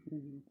different.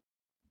 Mm-hmm.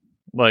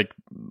 Like,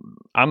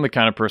 I'm the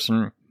kind of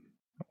person,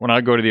 when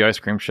I go to the ice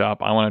cream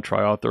shop, I want to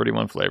try all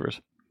 31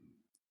 flavors.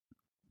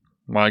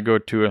 When I go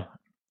to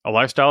a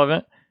lifestyle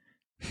event,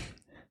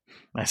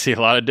 I see a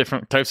lot of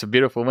different types of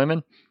beautiful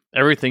women.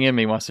 Everything in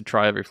me wants to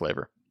try every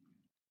flavor.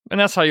 And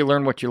that's how you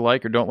learn what you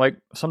like or don't like.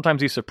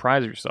 Sometimes you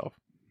surprise yourself.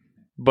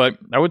 But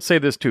I would say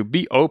this too,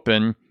 be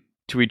open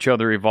to each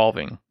other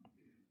evolving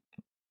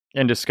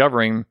and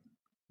discovering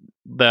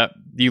that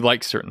you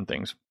like certain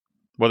things,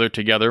 whether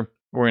together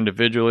or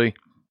individually.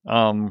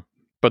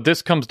 But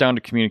this comes down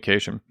to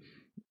communication.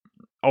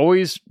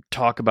 Always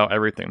talk about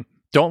everything.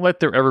 Don't let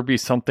there ever be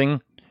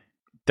something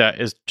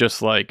that is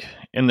just like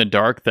in the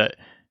dark that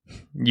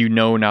you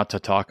know not to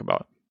talk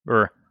about,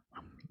 or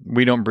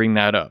we don't bring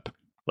that up.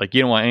 Like,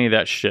 you don't want any of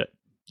that shit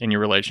in your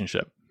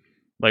relationship.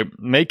 Like,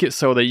 make it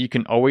so that you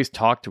can always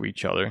talk to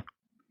each other,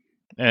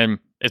 and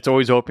it's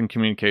always open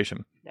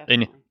communication.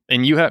 Definitely.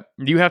 And you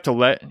have to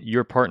let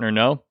your partner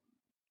know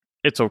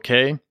it's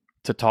okay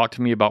to talk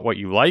to me about what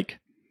you like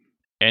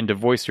and to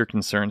voice your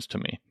concerns to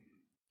me.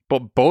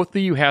 But both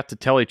of you have to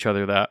tell each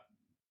other that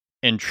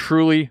and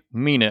truly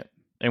mean it.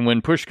 And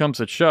when push comes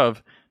to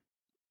shove,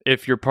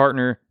 if your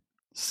partner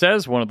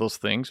says one of those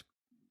things,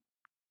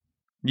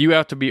 you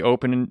have to be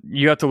open and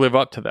you have to live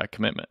up to that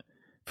commitment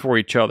for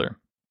each other.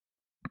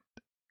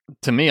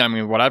 To me, I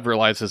mean, what I've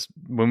realized is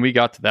when we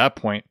got to that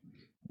point,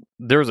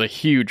 there's a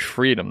huge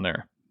freedom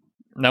there.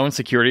 Now,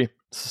 insecurity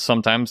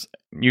sometimes,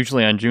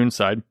 usually on June's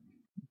side,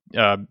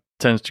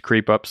 tends to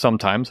creep up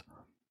sometimes.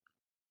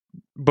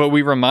 But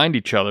we remind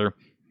each other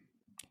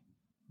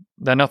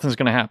that nothing's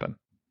going to happen.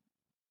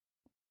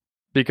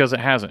 Because it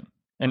hasn't.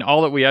 And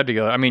all that we had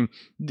together, I mean,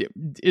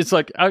 it's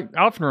like, I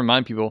often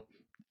remind people,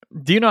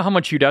 do you know how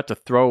much you'd have to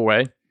throw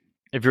away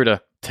if you were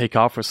to take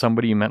off with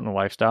somebody you met in the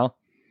lifestyle?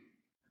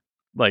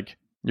 Like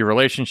your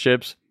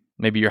relationships,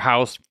 maybe your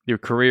house, your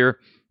career,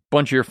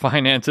 bunch of your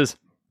finances,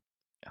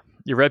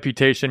 your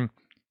reputation,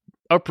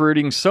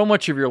 uprooting so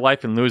much of your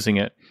life and losing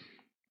it.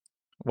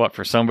 What,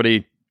 for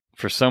somebody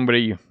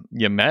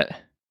you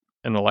met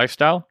in the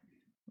lifestyle?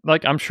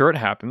 Like, I'm sure it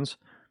happens,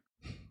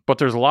 but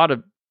there's a lot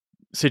of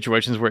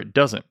situations where it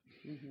doesn't.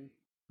 Mm-hmm.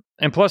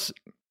 And plus,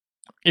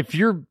 if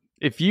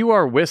you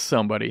are with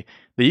somebody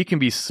that you can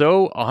be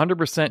so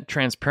 100%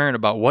 transparent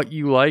about what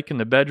you like in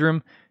the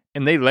bedroom,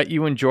 and they let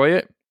you enjoy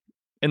it,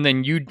 and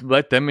then you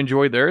let them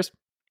enjoy theirs,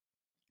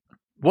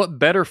 what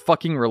better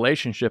fucking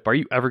relationship are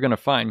you ever going to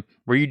find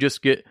where you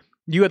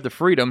have the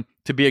freedom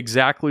to be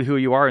exactly who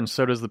you are, and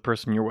so does the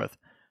person you're with?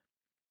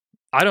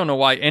 I don't know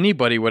why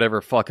anybody would ever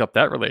fuck up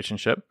that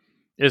relationship.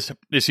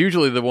 It's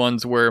usually the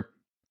ones where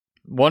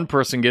one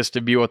person gets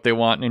to be what they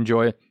want and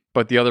enjoy,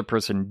 but the other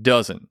person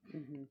doesn't.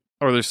 Mm-hmm.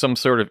 Or there's some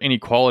sort of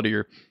inequality,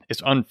 or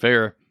it's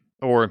unfair.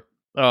 Or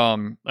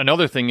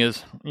another thing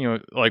is,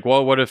 like,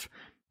 well, what if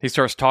he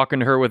starts talking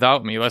to her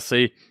without me? Let's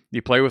say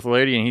you play with a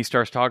lady and he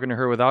starts talking to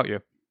her without you.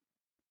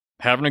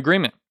 Have an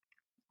agreement.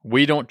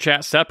 We don't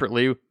chat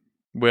separately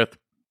with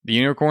the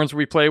unicorns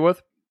we play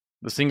with,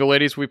 the single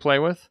ladies we play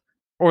with,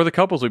 or the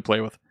couples we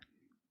play with.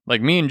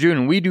 Like me and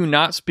June, we do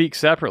not speak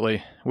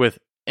separately with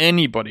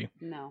anybody.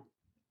 No.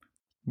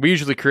 We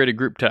usually create a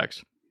group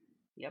text.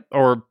 Yep.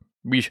 Or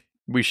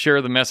we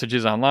share the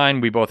messages online.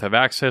 We both have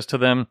access to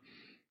them.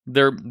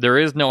 There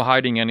is no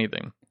hiding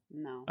anything.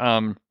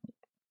 No.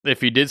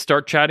 If he did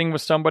start chatting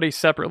with somebody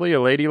separately,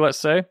 a lady, let's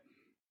say,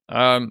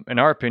 in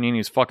our opinion,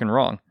 he's fucking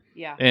wrong.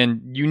 Yeah.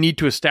 And you need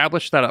to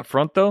establish that up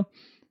front, though,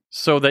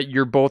 so that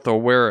you're both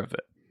aware of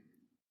it.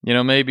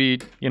 Maybe,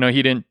 he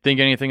didn't think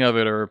anything of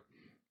it, or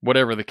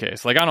whatever the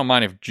case. Like, I don't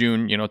mind if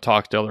June,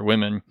 talks to other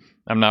women.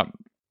 I'm not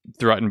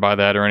threatened by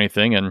that or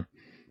anything. And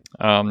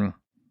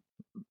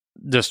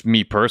Just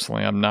me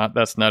personally,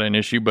 that's not an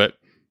issue, but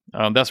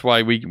that's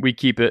why we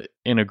keep it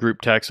in a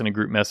group text and a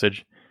group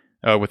message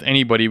with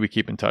anybody we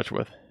keep in touch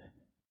with.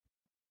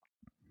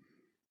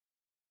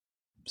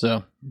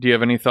 So, do you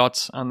have any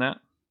thoughts on that?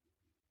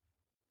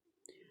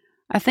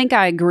 I think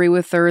I agree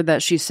with her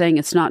that she's saying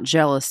it's not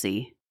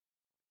jealousy.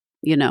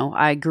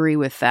 I agree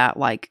with that.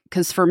 Like,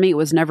 because for me, it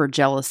was never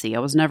jealousy. I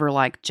was never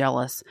like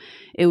jealous.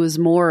 It was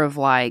more of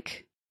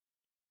like,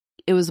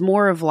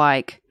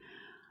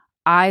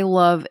 I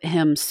love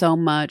him so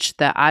much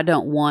that I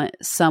don't want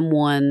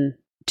someone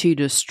to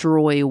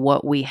destroy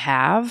what we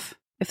have,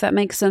 if that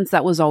makes sense.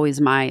 That was always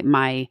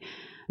my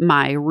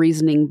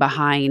reasoning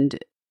behind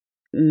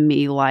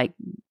me, like,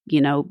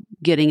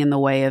 getting in the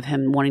way of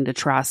him wanting to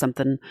try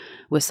something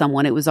with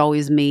someone. It was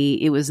always me.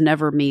 It was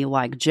never me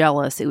like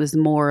jealous. It was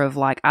more of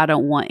like, I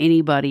don't want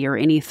anybody or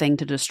anything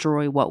to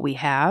destroy what we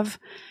have.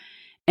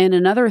 And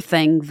another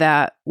thing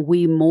that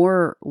we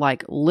more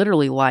like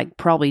literally like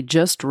probably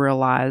just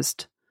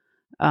realized,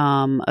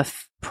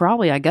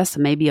 probably, I guess,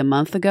 maybe a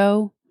month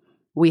ago,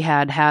 we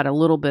had a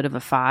little bit of a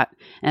fight.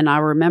 And I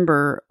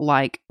remember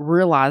like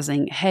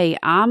realizing, hey,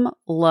 I'm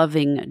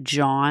loving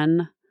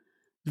John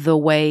the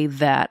way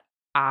that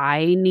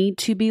I need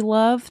to be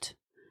loved,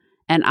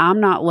 and I'm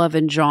not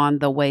loving John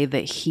the way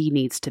that he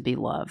needs to be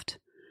loved.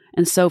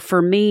 And so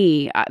for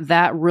me,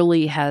 that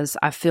really has,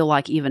 I feel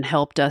like, even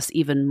helped us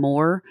even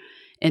more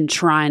in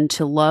trying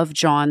to love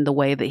John the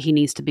way that he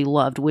needs to be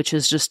loved, which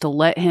is just to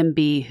let him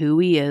be who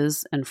he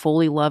is and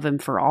fully love him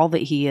for all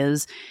that he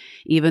is,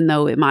 even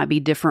though it might be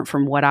different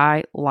from what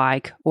I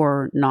like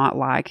or not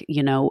like.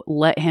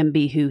 Let him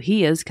be who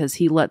he is, because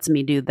he lets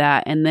me do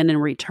that. And then in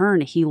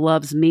return, he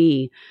loves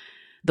me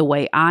the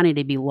way I need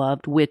to be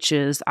loved, which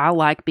is I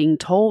like being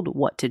told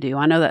what to do.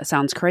 I know that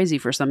sounds crazy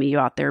for some of you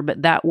out there,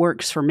 but that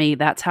works for me.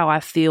 That's how I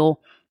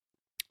feel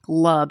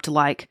loved.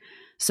 Like,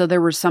 so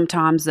there were some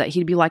times that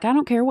he'd be like, I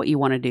don't care what you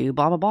want to do,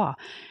 blah, blah, blah.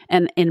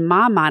 And in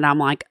my mind, I'm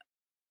like,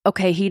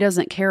 okay, he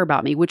doesn't care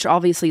about me, which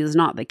obviously is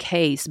not the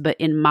case. But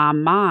in my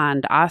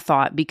mind, I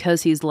thought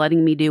because he's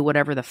letting me do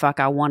whatever the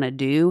fuck I want to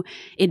do,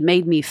 it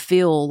made me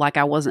feel like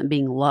I wasn't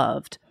being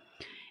loved.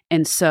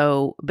 And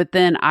so, but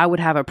then I would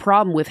have a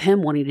problem with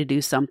him wanting to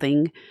do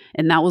something.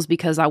 And that was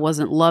because I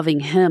wasn't loving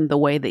him the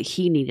way that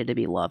he needed to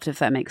be loved, if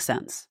that makes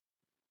sense.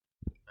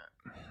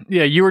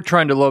 Yeah, you were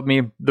trying to love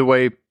me the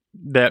way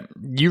that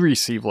you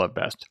receive love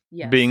best.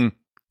 Yes. Being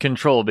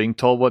controlled, being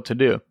told what to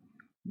do.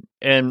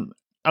 And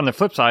on the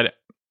flip side,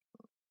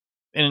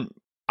 and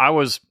I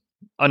was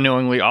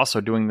unknowingly also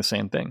doing the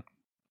same thing.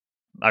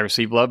 I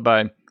received love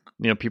by,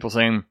 people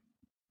saying,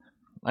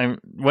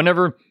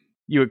 whenever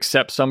you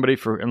accept somebody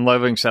and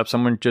love and accept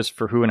someone just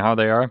for who and how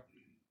they are,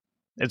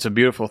 it's a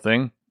beautiful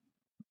thing.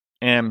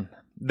 And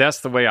that's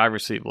the way I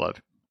receive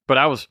love. But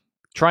I was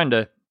trying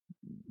to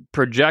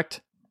project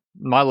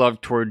my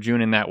love toward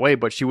June in that way,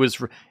 but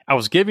I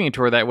was giving it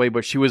to her that way,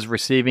 but she was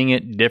receiving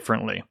it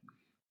differently.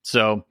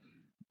 So,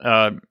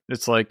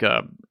 it's like,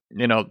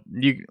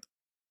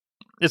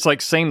 it's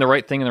like saying the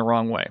right thing in the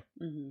wrong way.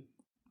 Mm-hmm.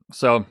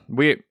 So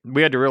we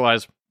had to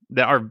realize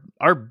that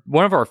our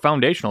one of our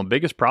foundational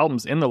biggest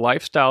problems in the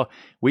lifestyle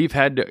we've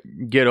had to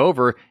get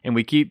over, and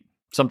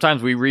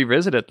sometimes we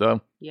revisit it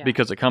though,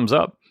 because it comes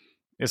up.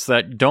 It's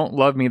that don't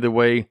love me the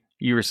way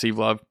you receive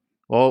love.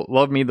 Well,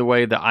 love me the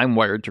way that I'm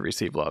wired to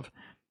receive love.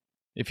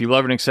 If you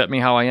love and accept me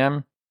how I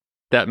am,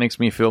 that makes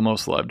me feel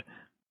most loved.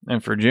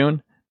 And for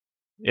June,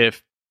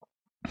 if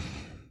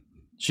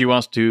she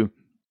wants to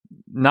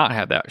not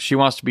have that, she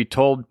wants to be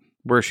told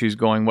where she's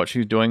going, what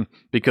she's doing,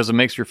 because it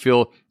makes her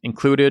feel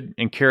included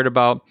and cared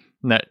about,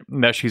 and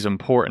that she's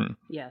important.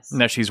 Yes. And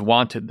that she's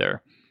wanted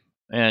there.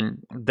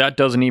 And that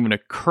doesn't even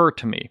occur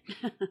to me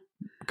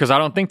because I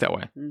don't think that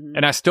way. Mm-hmm.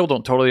 And I still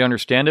don't totally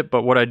understand it,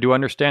 but what I do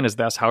understand is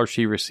that's how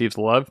she receives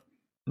love.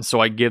 And so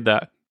I give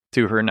that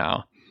to her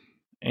now.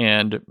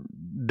 And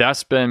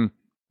that's been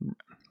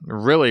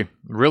really,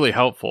 really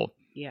helpful.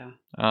 Yeah.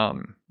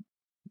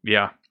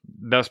 Yeah.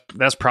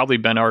 That's probably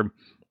been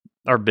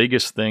our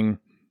biggest thing,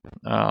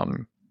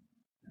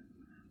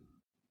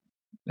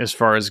 as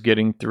far as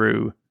getting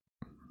through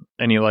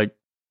any like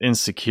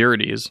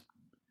insecurities.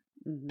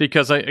 Mm-hmm.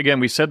 Because again,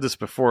 we said this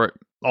before,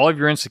 all of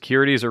your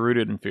insecurities are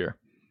rooted in fear.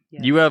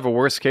 Yes. You have a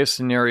worst case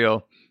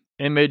scenario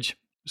image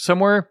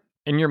somewhere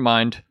in your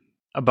mind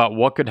about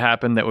what could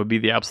happen that would be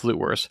the absolute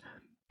worst.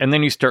 And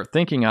then you start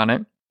thinking on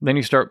it. Then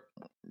you start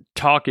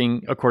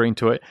talking according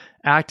to it,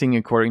 acting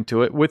according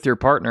to it with your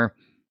partner.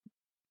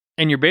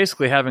 And you're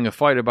basically having a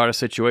fight about a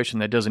situation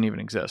that doesn't even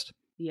exist.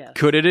 Yes.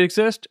 Could it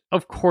exist?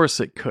 Of course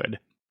it could.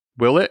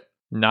 Will it?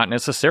 Not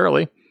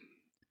necessarily.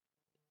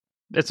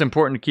 It's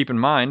important to keep in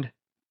mind.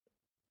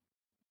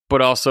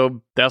 But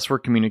also, that's where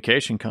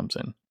communication comes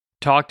in.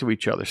 Talk to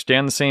each other. Stay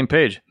on the same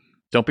page.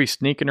 Don't be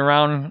sneaking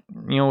around,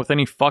 with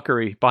any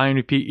fuckery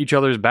behind each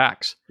other's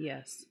backs.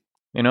 Yes.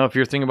 If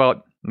you're thinking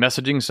about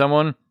messaging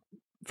someone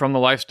from the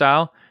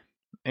lifestyle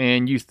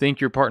and you think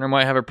your partner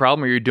might have a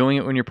problem, or you're doing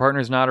it when your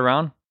partner's not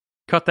around,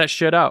 cut that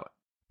shit out.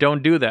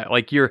 Don't do that.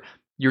 Like you're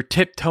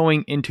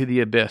tiptoeing into the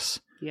abyss.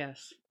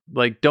 Yes.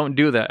 Like, don't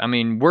do that. I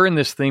mean, we're in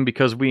this thing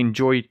because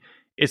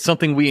it's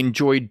something we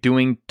enjoy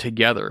doing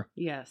together.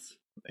 Yes.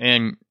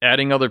 And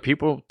adding other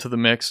people to the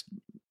mix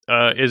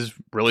is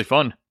really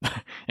fun.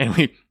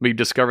 And we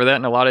discover that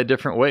in a lot of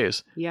different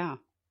ways. Yeah.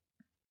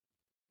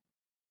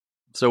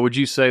 So would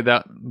you say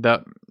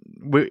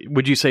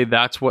would you say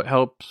that's what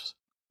helps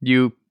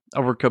you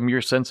overcome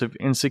your sense of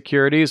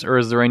insecurities, or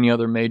is there any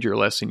other major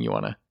lesson you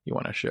want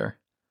to share?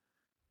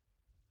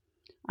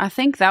 I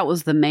think that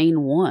was the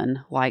main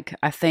one. Like,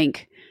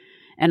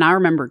 and I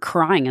remember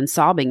crying and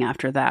sobbing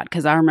after that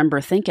because I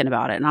remember thinking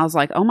about it and I was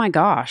like, oh my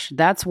gosh,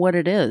 that's what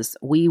it is.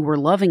 We were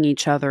loving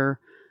each other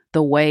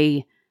the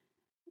way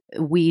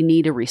we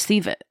need to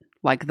receive it.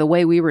 Like, the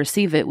way we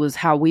receive it was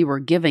how we were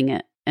giving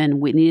it, and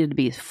we needed to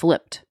be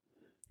flipped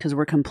because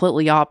we're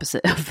complete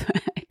opposites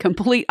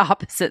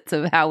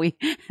of how we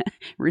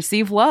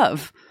receive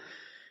love.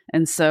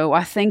 And so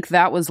I think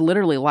that was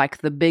literally like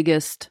the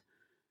biggest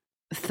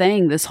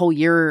thing this whole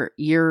year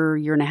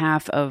and a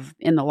half of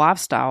in the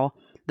lifestyle,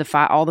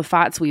 all the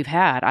fights we've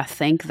had. I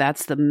think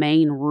that's the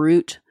main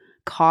root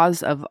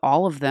cause of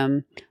all of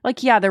them.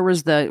 Like, yeah, there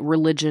was the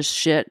religious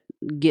shit,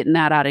 getting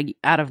that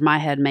out of my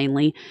head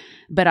mainly,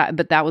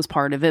 but that was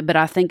part of it. But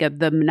I think of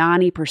the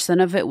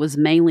 90% of it was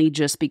mainly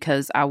just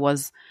because I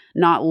was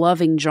not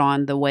loving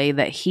John the way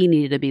that he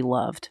needed to be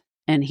loved,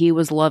 and he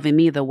was loving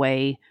me the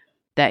way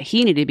that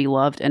he needed to be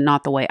loved and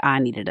not the way I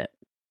needed it.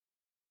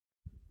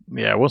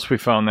 Yeah, once we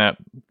found that,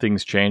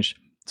 things changed.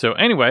 So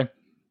anyway,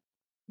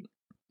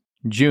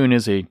 June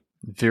is a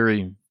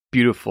very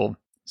beautiful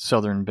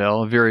Southern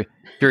belle, very,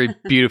 very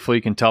beautiful.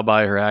 You can tell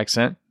by her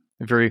accent.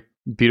 A very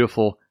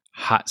beautiful,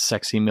 hot,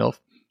 sexy MILF.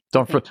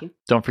 Don't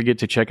forget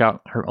to check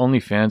out her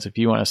OnlyFans if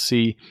you want to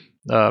see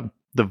the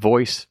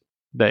voice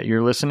that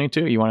you're listening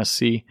to. You want to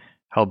see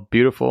how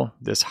beautiful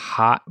this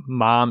hot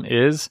mom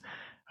is.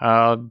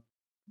 I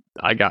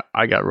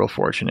got real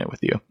fortunate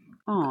with you.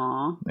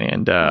 Aw.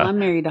 And I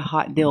married a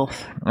hot DILF,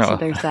 so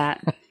there's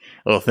that.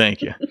 Well,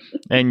 thank you.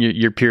 And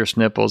your pierced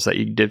nipples that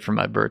you did for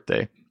my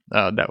birthday,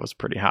 that was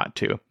pretty hot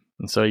too.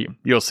 And so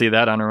you'll see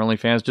that on our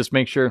OnlyFans. Just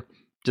make sure,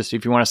 just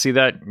if you want to see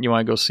that, you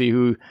want to go see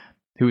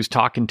who's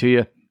talking to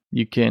you,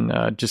 you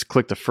can just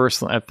click the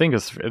first. I think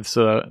it's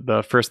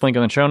the first link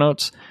in the show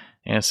notes,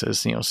 and it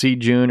says see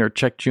June or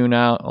check June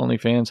out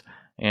OnlyFans,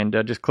 and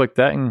just click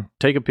that and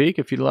take a peek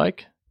if you'd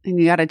like. And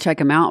you got to check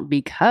them out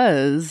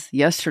because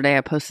yesterday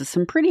I posted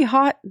some pretty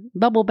hot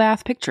bubble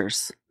bath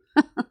pictures.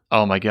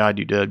 Oh my God,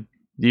 you did.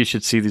 You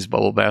should see these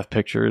bubble bath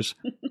pictures.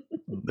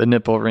 The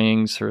nipple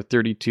rings, her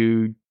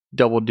 32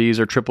 double Ds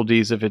or triple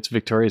Ds if it's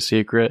Victoria's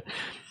Secret.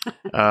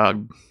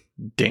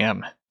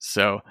 Damn.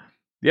 So,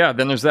 yeah,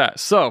 then there's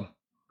that. So,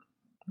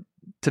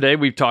 today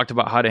we've talked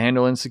about how to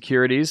handle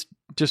insecurities,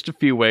 just a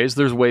few ways.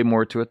 There's way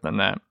more to it than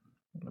that.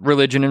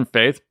 Religion and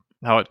faith,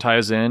 how it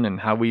ties in, and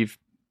how we've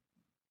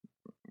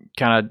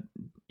kind of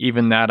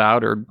evened that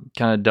out or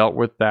kind of dealt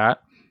with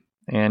that.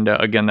 And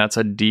again, that's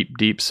a deep,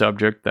 deep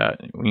subject that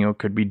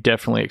could be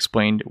definitely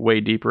explained way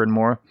deeper and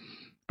more.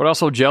 But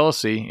also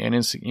jealousy and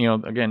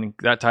again,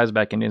 that ties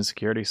back into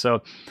insecurity.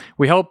 So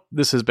we hope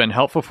this has been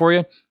helpful for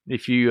you.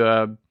 If you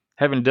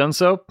haven't done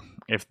so,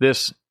 if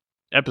this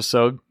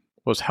episode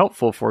was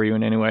helpful for you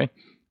in any way,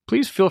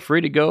 please feel free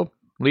to go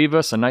leave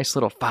us a nice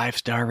little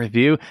 5-star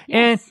review.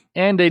 Yes.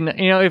 And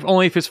if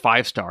only if it's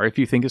 5-star, if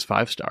you think it's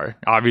 5-star.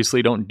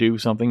 Obviously don't do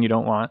something you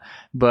don't want,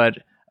 but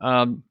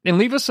and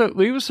leave us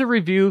a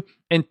review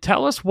and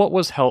tell us what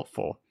was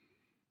helpful.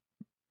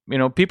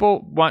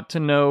 People want to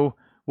know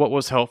what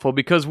was helpful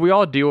because we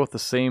all deal with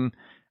a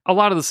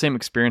lot of the same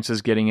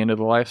experiences getting into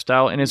the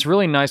lifestyle, and it's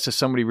really nice if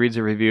somebody reads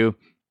a review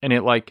and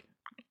it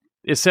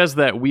says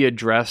that we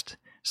addressed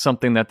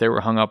something that they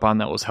were hung up on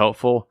that was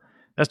helpful.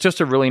 That's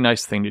just a really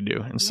nice thing to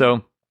do. And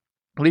so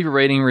leave a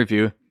rating and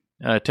review.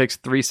 It takes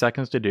 3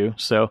 seconds to do.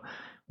 So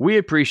we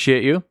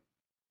appreciate you.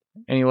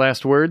 Any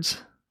last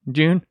words,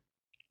 June?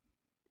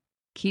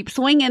 Keep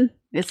swinging.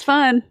 It's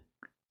fun.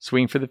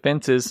 Swing for the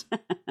fences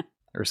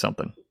or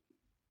something.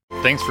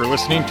 Thanks for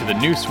listening to the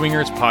New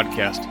Swingers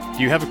podcast.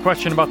 Do you have a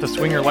question about the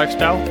swinger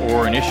lifestyle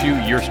or an issue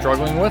you're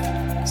struggling with?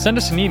 Send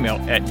us an email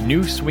at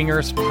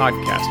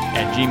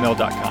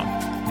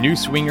newswingerspodcast@gmail.com.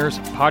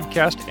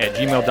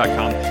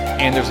 newswingerspodcast@gmail.com.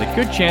 And there's a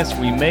good chance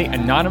we may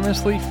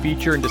anonymously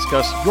feature and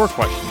discuss your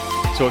question,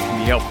 so it can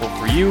be helpful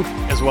for you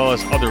as well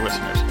as other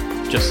listeners.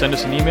 Just send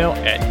us an email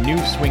at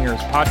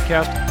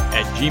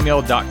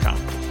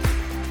newswingerspodcast@gmail.com.